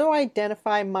 how do I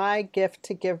identify my gift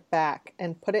to give back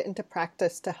and put it into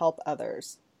practice to help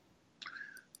others?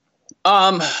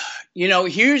 This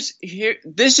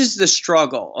is the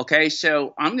struggle. Okay.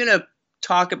 So I'm going to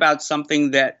talk about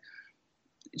something that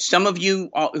some of you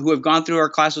who have gone through our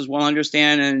classes will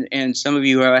understand, and some of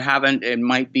you who haven't, it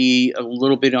might be a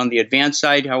little bit on the advanced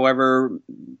side. However,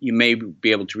 you may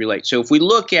be able to relate. So if we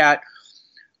look at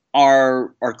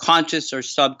our conscious or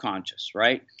subconscious,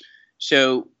 right?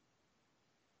 So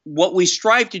what we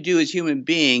strive to do as human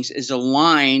beings is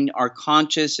align our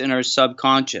conscious and our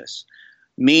subconscious,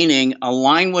 meaning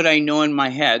align what I know in my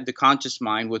head, the conscious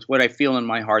mind, with what I feel in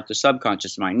my heart, the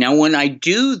subconscious mind. Now, when I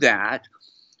do that,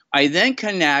 I then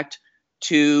connect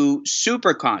to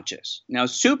superconscious. Now,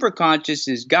 superconscious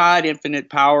is God, infinite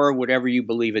power, whatever you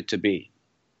believe it to be.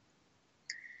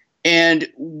 And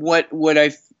what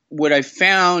I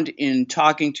found in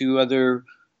talking to other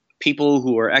people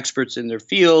who are experts in their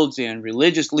fields and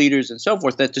religious leaders and so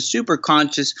forth, that the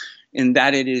superconscious, in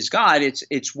that it is God,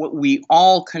 it's what we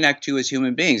all connect to as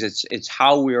human beings. It's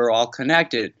how we are all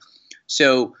connected.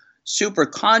 So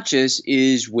superconscious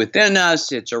is within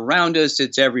us, it's around us,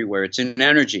 it's everywhere, it's an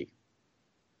energy.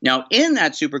 Now, in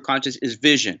that superconscious is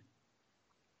vision.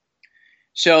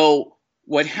 So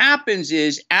what happens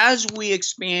is, as we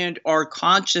expand our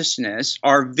consciousness,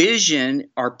 our vision,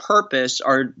 our purpose,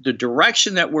 the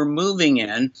direction that we're moving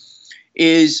in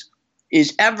is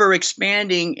ever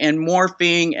expanding and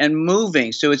morphing and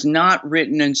moving. So it's not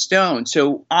written in stone.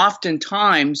 So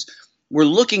oftentimes we're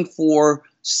looking for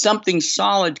something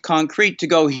solid, concrete to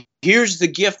go, here's the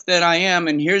gift that I am,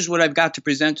 and here's what I've got to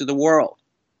present to the world.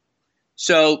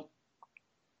 So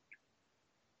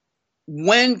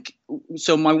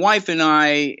my wife and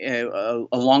I,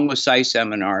 along with PSI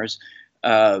seminars,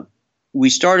 we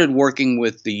started working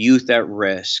with the youth at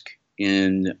risk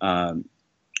in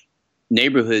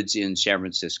neighborhoods in San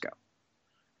Francisco.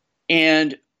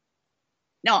 And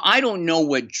now, I don't know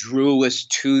what drew us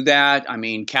to that. I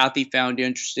mean, Kathy found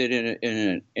interested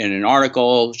in an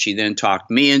article. She then talked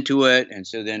me into it. And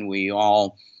so then we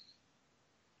all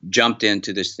jumped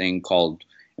into this thing called,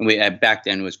 and back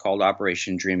then it was called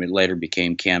Operation Dream. It later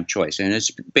became Camp Choice. And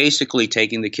it's basically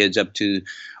taking the kids up to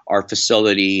our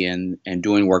facility and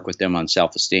doing work with them on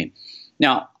self-esteem.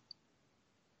 Now,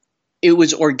 it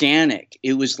was organic.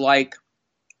 It was like,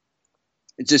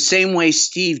 it's the same way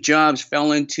Steve Jobs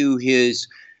fell into his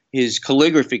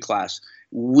calligraphy class.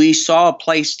 We saw a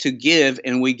place to give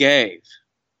and we gave.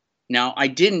 Now, I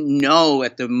didn't know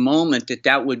at the moment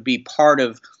that would be part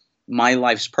of my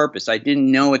life's purpose. I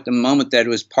didn't know at the moment that it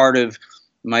was part of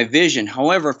my vision.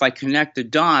 However, if I connect the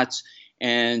dots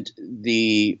and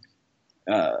the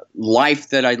life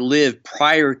that I lived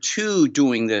prior to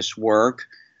doing this work,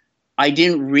 I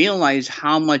didn't realize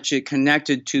how much it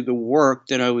connected to the work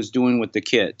that I was doing with the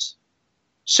kids.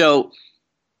 So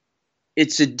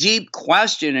it's a deep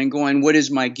question, and going, what is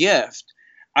my gift?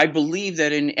 I believe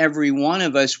that in every one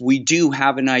of us, we do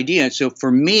have an idea. So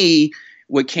for me,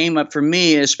 what came up for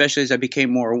me, especially as I became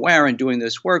more aware in doing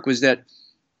this work, was that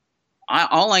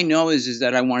all I know is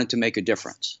that I wanted to make a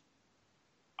difference.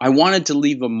 I wanted to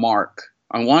leave a mark.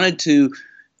 I wanted to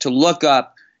look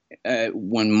up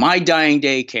when my dying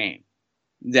day came,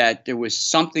 that there was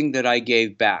something that I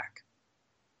gave back.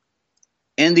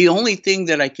 And the only thing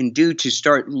that I can do to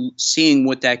start seeing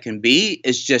what that can be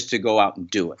is just to go out and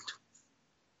do it.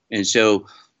 And so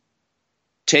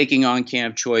taking on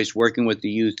Camp Choice, working with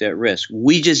the youth at risk,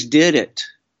 we just did it.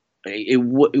 It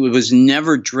was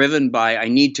never driven by, I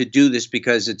need to do this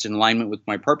because it's in alignment with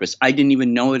my purpose. I didn't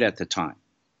even know it at the time.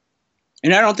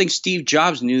 And I don't think Steve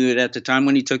Jobs knew it at the time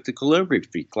when he took the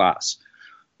calligraphy class,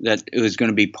 that it was going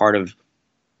to be part of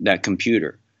that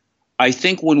computer. I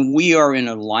think when we are in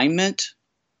alignment,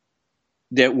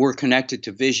 that we're connected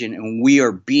to vision and we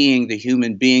are being the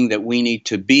human being that we need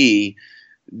to be,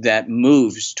 that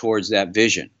moves towards that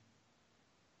vision.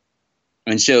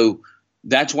 And so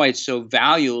that's why it's so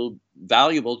valuable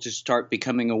to start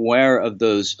becoming aware of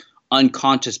those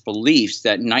unconscious beliefs,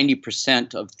 that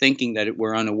 90% of thinking that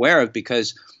we're unaware of,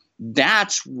 because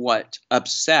that's what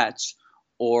upsets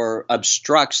or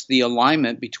obstructs the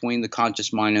alignment between the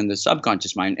conscious mind and the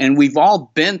subconscious mind. And we've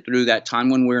all been through that time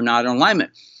when we're not in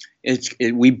alignment.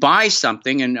 We buy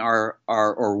something and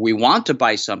or we want to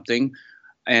buy something,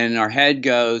 and our head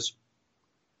goes,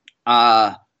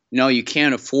 no, you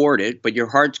can't afford it, but your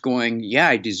heart's going, yeah,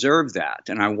 I deserve that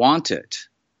and I want it.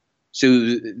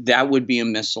 So that would be a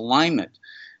misalignment.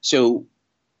 So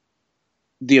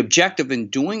the objective in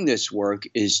doing this work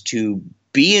is to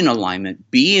be in alignment,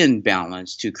 be in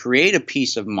balance, to create a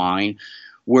peace of mind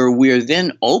where we're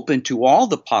then open to all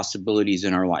the possibilities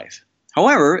in our life.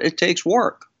 However, it takes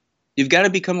work. You've got to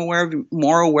become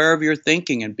more aware of your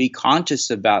thinking and be conscious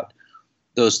about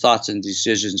those thoughts and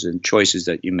decisions and choices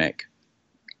that you make.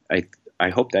 I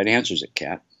hope that answers it,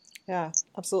 Kat. Yeah,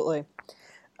 absolutely.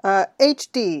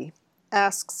 HD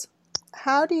asks,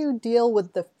 how do you deal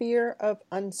with the fear of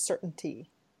uncertainty?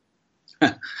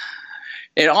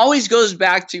 It always goes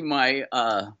back to my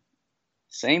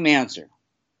same answer.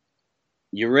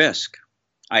 You risk.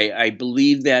 I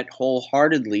believe that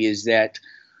wholeheartedly, is that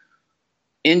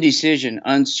indecision,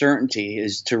 uncertainty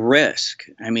is to risk.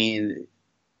 I mean,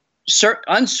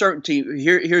 uncertainty,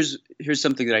 here's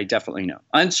something that I definitely know.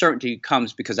 Uncertainty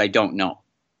comes because I don't know.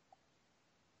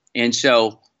 And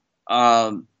so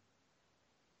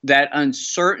that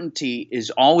uncertainty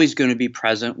is always going to be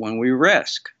present when we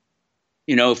risk.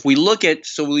 You know, if we look at,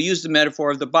 so we'll use the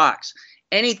metaphor of the box.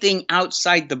 Anything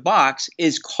outside the box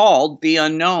is called the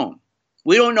unknown.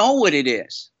 We don't know what it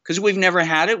is because we've never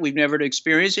had it, we've never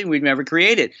experienced it, we've never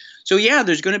created. So yeah,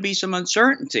 there's going to be some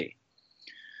uncertainty.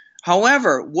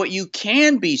 However, what you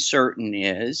can be certain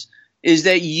is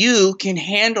that you can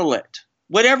handle it,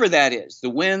 whatever that is, the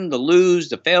win, the lose,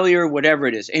 the failure, whatever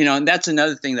it is. You know, and that's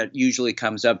another thing that usually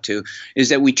comes up to, is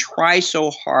that we try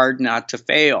so hard not to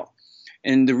fail.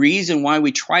 And the reason why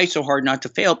we try so hard not to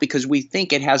fail, because we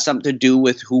think it has something to do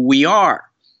with who we are,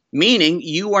 meaning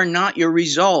you are not your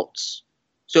results.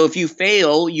 So if you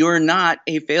fail, you're not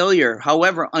a failure.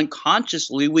 However,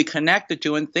 unconsciously, we connect the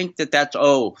two and think that that's,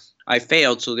 oh, I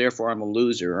failed, so therefore I'm a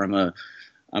loser, or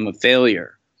I'm a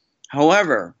failure.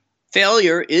 However,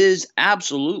 failure is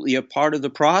absolutely a part of the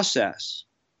process.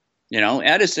 You know,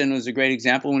 Edison was a great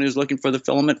example when he was looking for the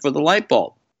filament for the light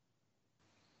bulb.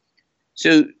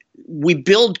 So we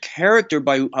build character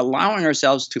by allowing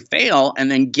ourselves to fail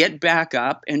and then get back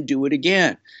up and do it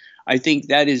again. I think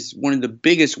that is one of the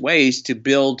biggest ways to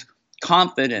build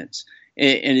confidence.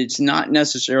 And it's not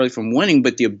necessarily from winning,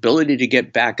 but the ability to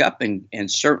get back up and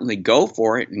certainly go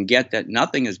for it and get that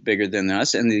nothing is bigger than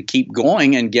us, and to keep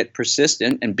going and get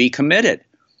persistent and be committed.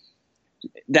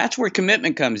 That's where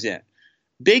commitment comes in.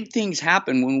 Big things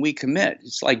happen when we commit.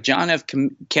 It's like John F.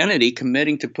 Kennedy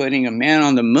committing to putting a man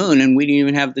on the moon, and we didn't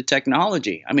even have the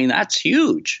technology. I mean, that's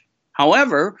huge.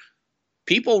 However,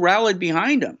 people rallied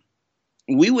behind him.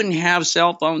 We wouldn't have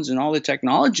cell phones and all the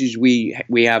technologies we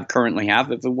currently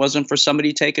have if it wasn't for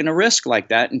somebody taking a risk like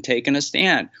that and taking a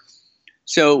stand.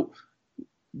 So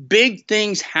big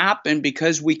things happen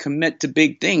because we commit to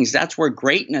big things. That's where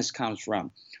greatness comes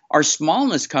from. Our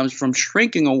smallness comes from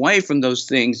shrinking away from those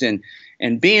things and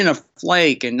being a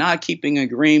flake and not keeping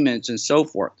agreements and so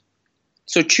forth.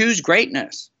 So choose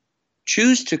greatness.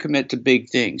 Choose to commit to big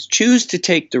things. Choose to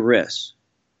take the risk.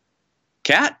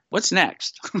 Kat, what's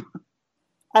next?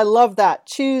 I love that.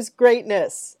 Choose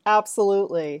greatness.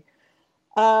 Absolutely.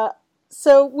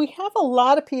 So we have a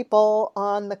lot of people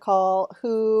on the call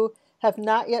who have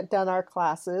not yet done our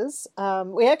classes.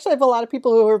 We actually have a lot of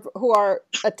people who are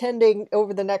attending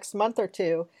over the next month or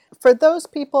two. For those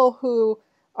people who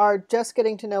are just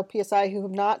getting to know PSI who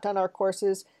have not done our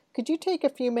courses, could you take a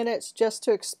few minutes just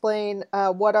to explain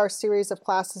what our series of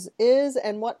classes is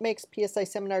and what makes PSI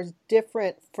seminars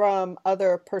different from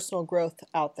other personal growth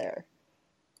out there?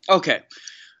 Okay.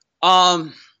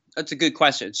 That's a good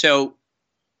question. So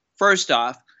first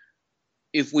off,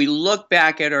 if we look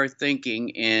back at our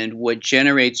thinking, and what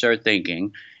generates our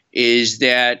thinking is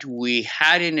that we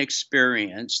had an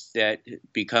experience that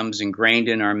becomes ingrained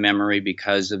in our memory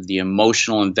because of the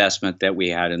emotional investment that we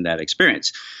had in that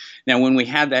experience. Now, when we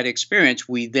have that experience,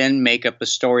 we then make up a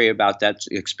story about that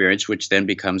experience, which then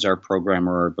becomes our program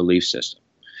or our belief system.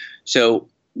 So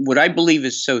what I believe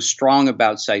is so strong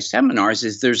about PSI seminars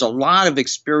is there's a lot of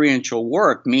experiential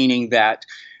work, meaning that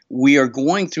we are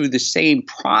going through the same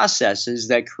processes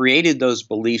that created those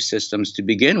belief systems to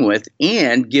begin with,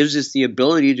 and gives us the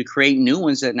ability to create new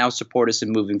ones that now support us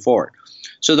in moving forward.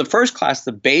 So the first class,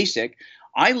 the basic,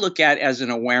 I look at as an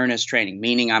awareness training,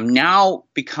 meaning I'm now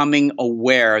becoming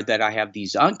aware that I have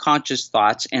these unconscious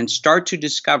thoughts and start to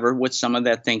discover what some of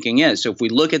that thinking is. So if we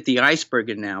look at the iceberg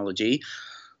analogy,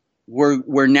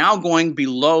 we're now going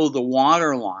below the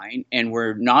waterline, and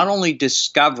we're not only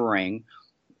discovering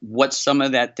what some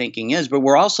of that thinking is, but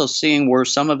we're also seeing where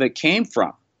some of it came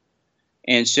from.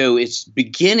 And so it's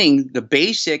beginning, the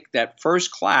basic, that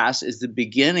first class is the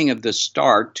beginning of the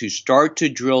start to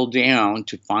drill down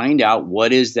to find out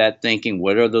what is that thinking,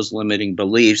 what are those limiting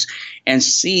beliefs, and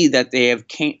see that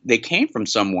they came from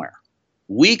somewhere.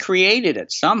 We created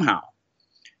it somehow.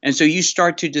 And so you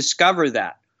start to discover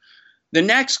that. The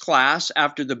next class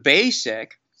after the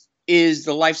basic is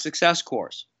the Life Success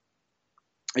course.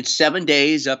 It's 7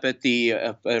 days up at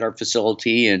our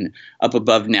facility and up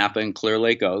above Napa and Clear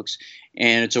Lake Oaks,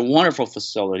 and it's a wonderful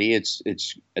facility.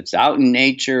 It's out in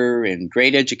nature and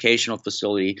great educational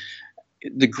facility.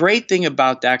 The great thing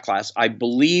about that class, I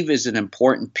believe, is an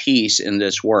important piece in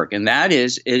this work, and that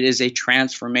is it is a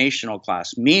transformational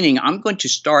class, meaning I'm going to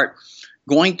start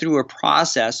going through a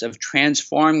process of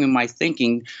transforming my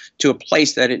thinking to a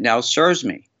place that it now serves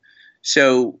me.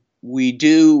 So we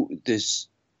do this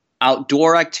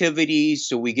outdoor activities,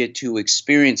 so we get to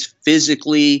experience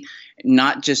physically,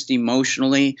 not just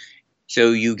emotionally.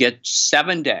 So you get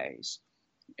 7 days.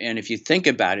 And if you think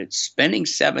about it, spending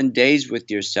 7 days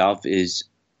with yourself is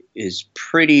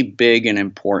pretty big and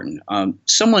important.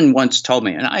 Someone once told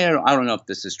me, and I don't know if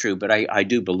this is true, but I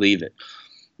do believe it,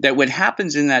 that what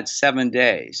happens in that 7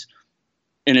 days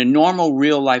in a normal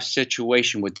real life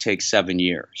situation would take 7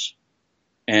 years.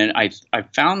 And I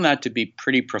found that to be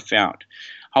pretty profound.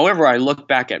 However, I look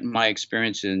back at my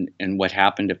experience and what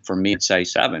happened for me at Site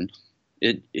 7,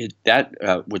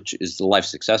 which is the Life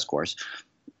Success course,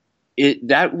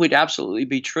 that would absolutely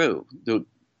be true.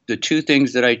 The two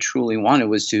things that I truly wanted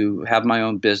was to have my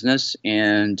own business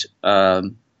and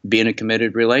be in a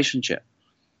committed relationship.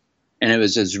 And it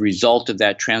was as a result of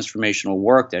that transformational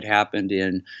work that happened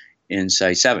in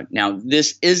Site 7. Now,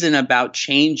 this isn't about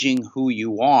changing who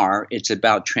you are. It's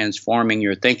about transforming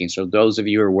your thinking. So those of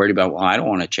you who are worried about, well, I don't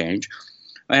want to change,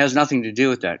 it has nothing to do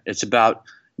with that. It's about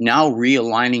now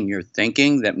realigning your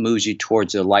thinking that moves you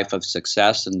towards a life of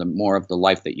success and the more of the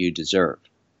life that you deserve.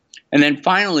 And then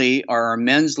finally are our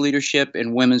men's leadership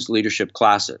and women's leadership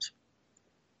classes.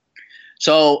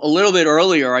 So a little bit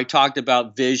earlier, I talked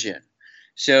about vision.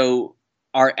 So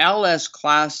our LS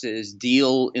classes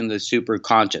deal in the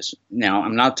superconscious. Now,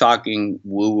 I'm not talking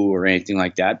woo-woo or anything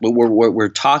like that, but what we're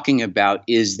talking about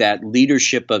is that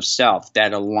leadership of self,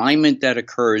 that alignment that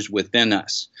occurs within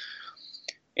us.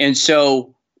 And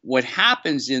so what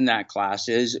happens in that class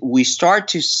is we start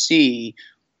to see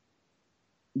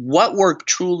what we're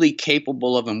truly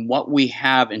capable of and what we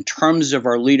have in terms of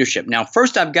our leadership. Now,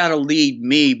 first I've got to lead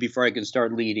me before I can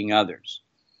start leading others.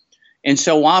 And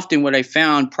so often what I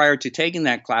found prior to taking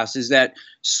that class is that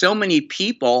so many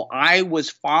people I was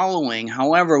following,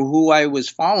 however, who I was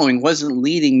following wasn't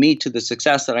leading me to the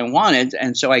success that I wanted.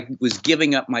 And so I was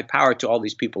giving up my power to all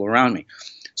these people around me.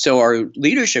 So our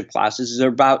leadership classes are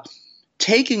about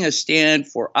taking a stand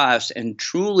for us and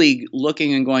truly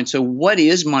looking and going, so what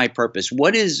is my purpose?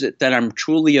 What is it that I'm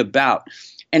truly about?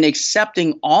 And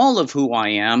accepting all of who I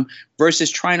am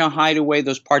versus trying to hide away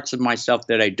those parts of myself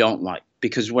that I don't like.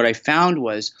 Because what I found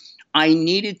was I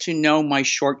needed to know my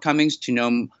shortcomings to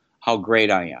know how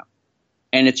great I am.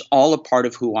 And it's all a part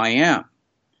of who I am.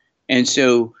 And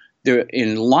so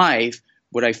in life,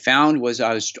 what I found was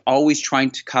I was always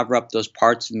trying to cover up those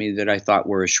parts of me that I thought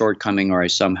were a shortcoming or I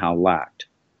somehow lacked.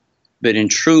 But in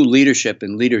true leadership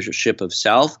and leadership of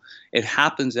self, it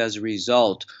happens as a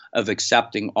result of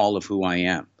accepting all of who I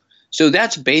am. So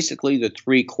that's basically the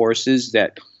three courses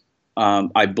that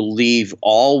I believe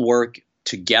all work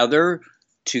together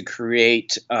to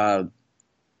create, and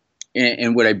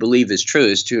what I believe is true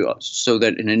is so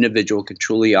that an individual can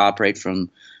truly operate from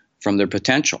their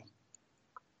potential.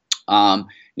 Now,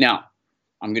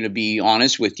 I'm going to be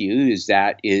honest with you, is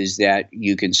that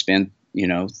you can spend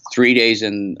 3 days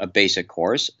in a basic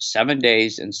course, 7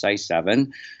 days in Site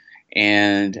 7,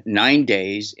 and 9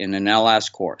 days in an LS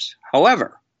course.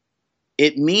 However,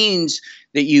 it means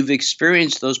that you've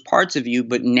experienced those parts of you,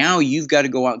 but now you've got to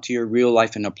go out to your real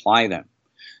life and apply them.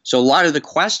 So a lot of the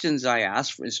questions I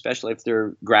ask, especially if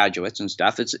they're graduates and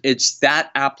stuff, it's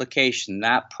that application,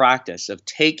 that practice of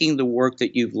taking the work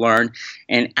that you've learned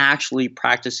and actually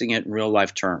practicing it in real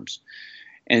life terms.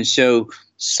 And so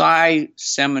Psi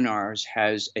Seminars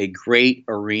has a great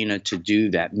arena to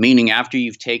do that, meaning after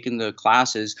you've taken the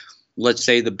classes, let's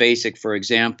say the basic, for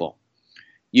example,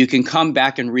 you can come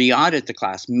back and re-audit the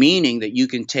class, meaning that you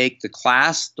can take the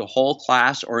class, the whole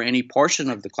class, or any portion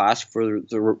of the class for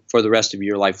the rest of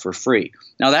your life for free.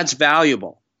 Now, that's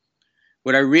valuable.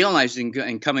 What I realized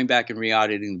in coming back and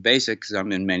re-auditing the basics, because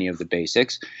I'm in many of the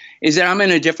basics, is that I'm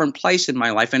in a different place in my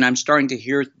life and I'm starting to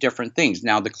hear different things.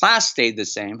 Now, the class stayed the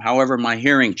same. However, my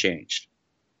hearing changed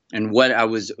and what I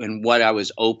was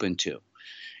open to.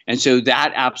 And so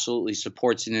that absolutely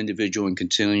supports an individual in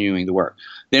continuing the work.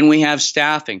 Then we have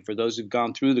staffing. For those who've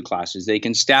gone through the classes, they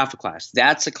can staff a class.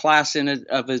 That's a class in and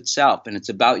of itself, and it's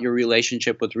about your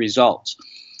relationship with results.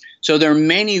 So there are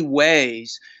many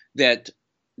ways that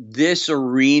this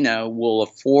arena will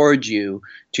afford you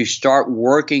to start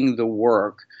working the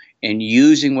work and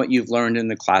using what you've learned in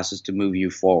the classes to move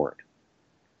you forward.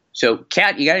 So,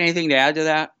 Kat, you got anything to add to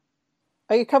that?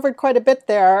 You covered quite a bit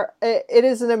there. It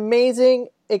is an amazing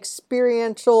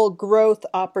experiential growth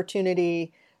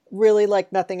opportunity, really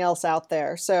like nothing else out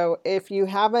there. So if you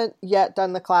haven't yet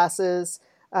done the classes,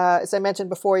 as I mentioned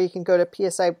before, you can go to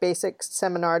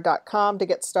psibasicseminar.com to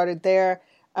get started there.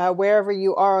 Wherever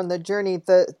you are on the journey,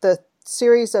 the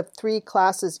series of 3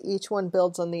 classes, each one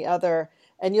builds on the other.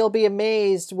 And you'll be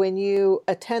amazed when you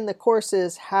attend the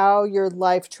courses how your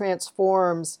life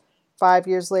transforms 5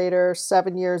 years later,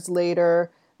 7 years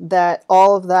later, that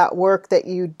all of that work that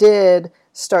you did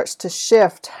starts to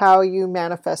shift how you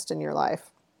manifest in your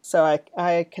life. So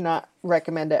I cannot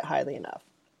recommend it highly enough.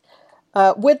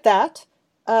 With that,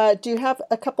 do you have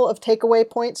a couple of takeaway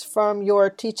points from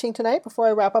your teaching tonight before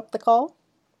I wrap up the call?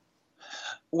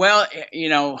 Well,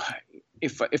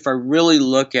 if I really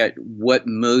look at what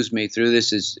moves me through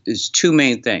this is 2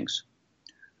 main things.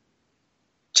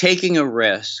 Taking a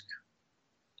risk,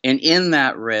 and in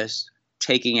that risk,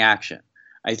 taking action.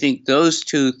 I think those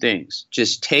 2 things,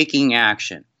 just taking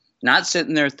action, not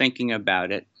sitting there thinking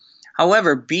about it.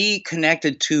 However, be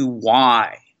connected to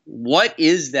why. What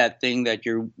is that thing that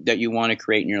you want to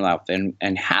create in your life,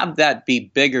 and have that be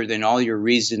bigger than all your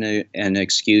reason and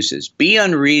excuses. Be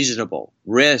unreasonable,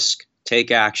 risk,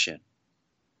 take action.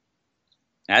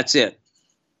 That's it.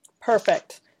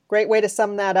 Perfect. Great way to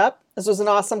sum that up. This was an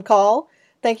awesome call.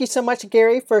 Thank you so much,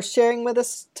 Gary, for sharing with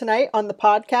us tonight on the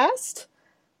podcast.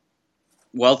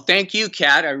 Well, thank you,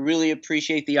 Kat. I really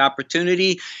appreciate the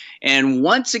opportunity. And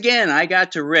once again, I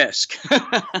got to risk.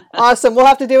 Awesome. We'll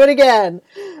have to do it again.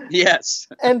 Yes.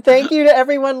 And thank you to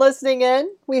everyone listening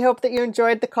in. We hope that you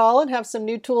enjoyed the call and have some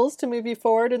new tools to move you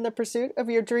forward in the pursuit of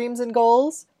your dreams and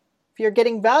goals. If you're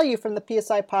getting value from the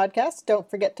PSI podcast, don't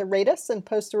forget to rate us and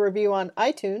post a review on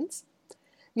iTunes.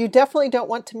 You definitely don't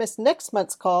want to miss next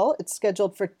month's call. It's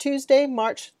scheduled for Tuesday,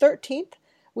 March 13th.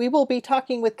 We will be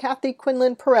talking with Kathy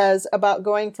Quinlan Perez about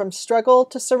going from struggle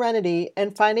to serenity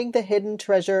and finding the hidden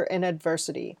treasure in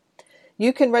adversity.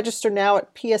 You can register now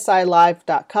at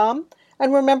psilive.com,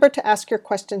 and remember to ask your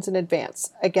questions in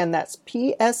advance. Again, that's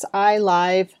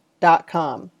psilive.com.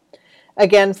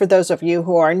 Again, for those of you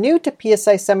who are new to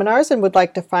PSI seminars and would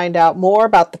like to find out more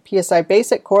about the PSI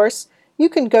Basic course, you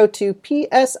can go to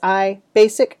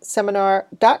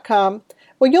psibasicseminar.com,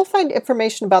 where you'll find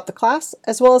information about the class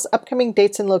as well as upcoming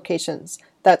dates and locations.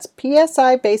 That's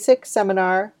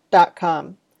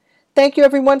psibasicseminar.com. Thank you,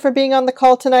 everyone, for being on the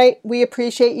call tonight. We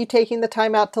appreciate you taking the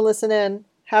time out to listen in.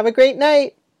 Have a great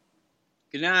night.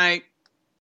 Good night.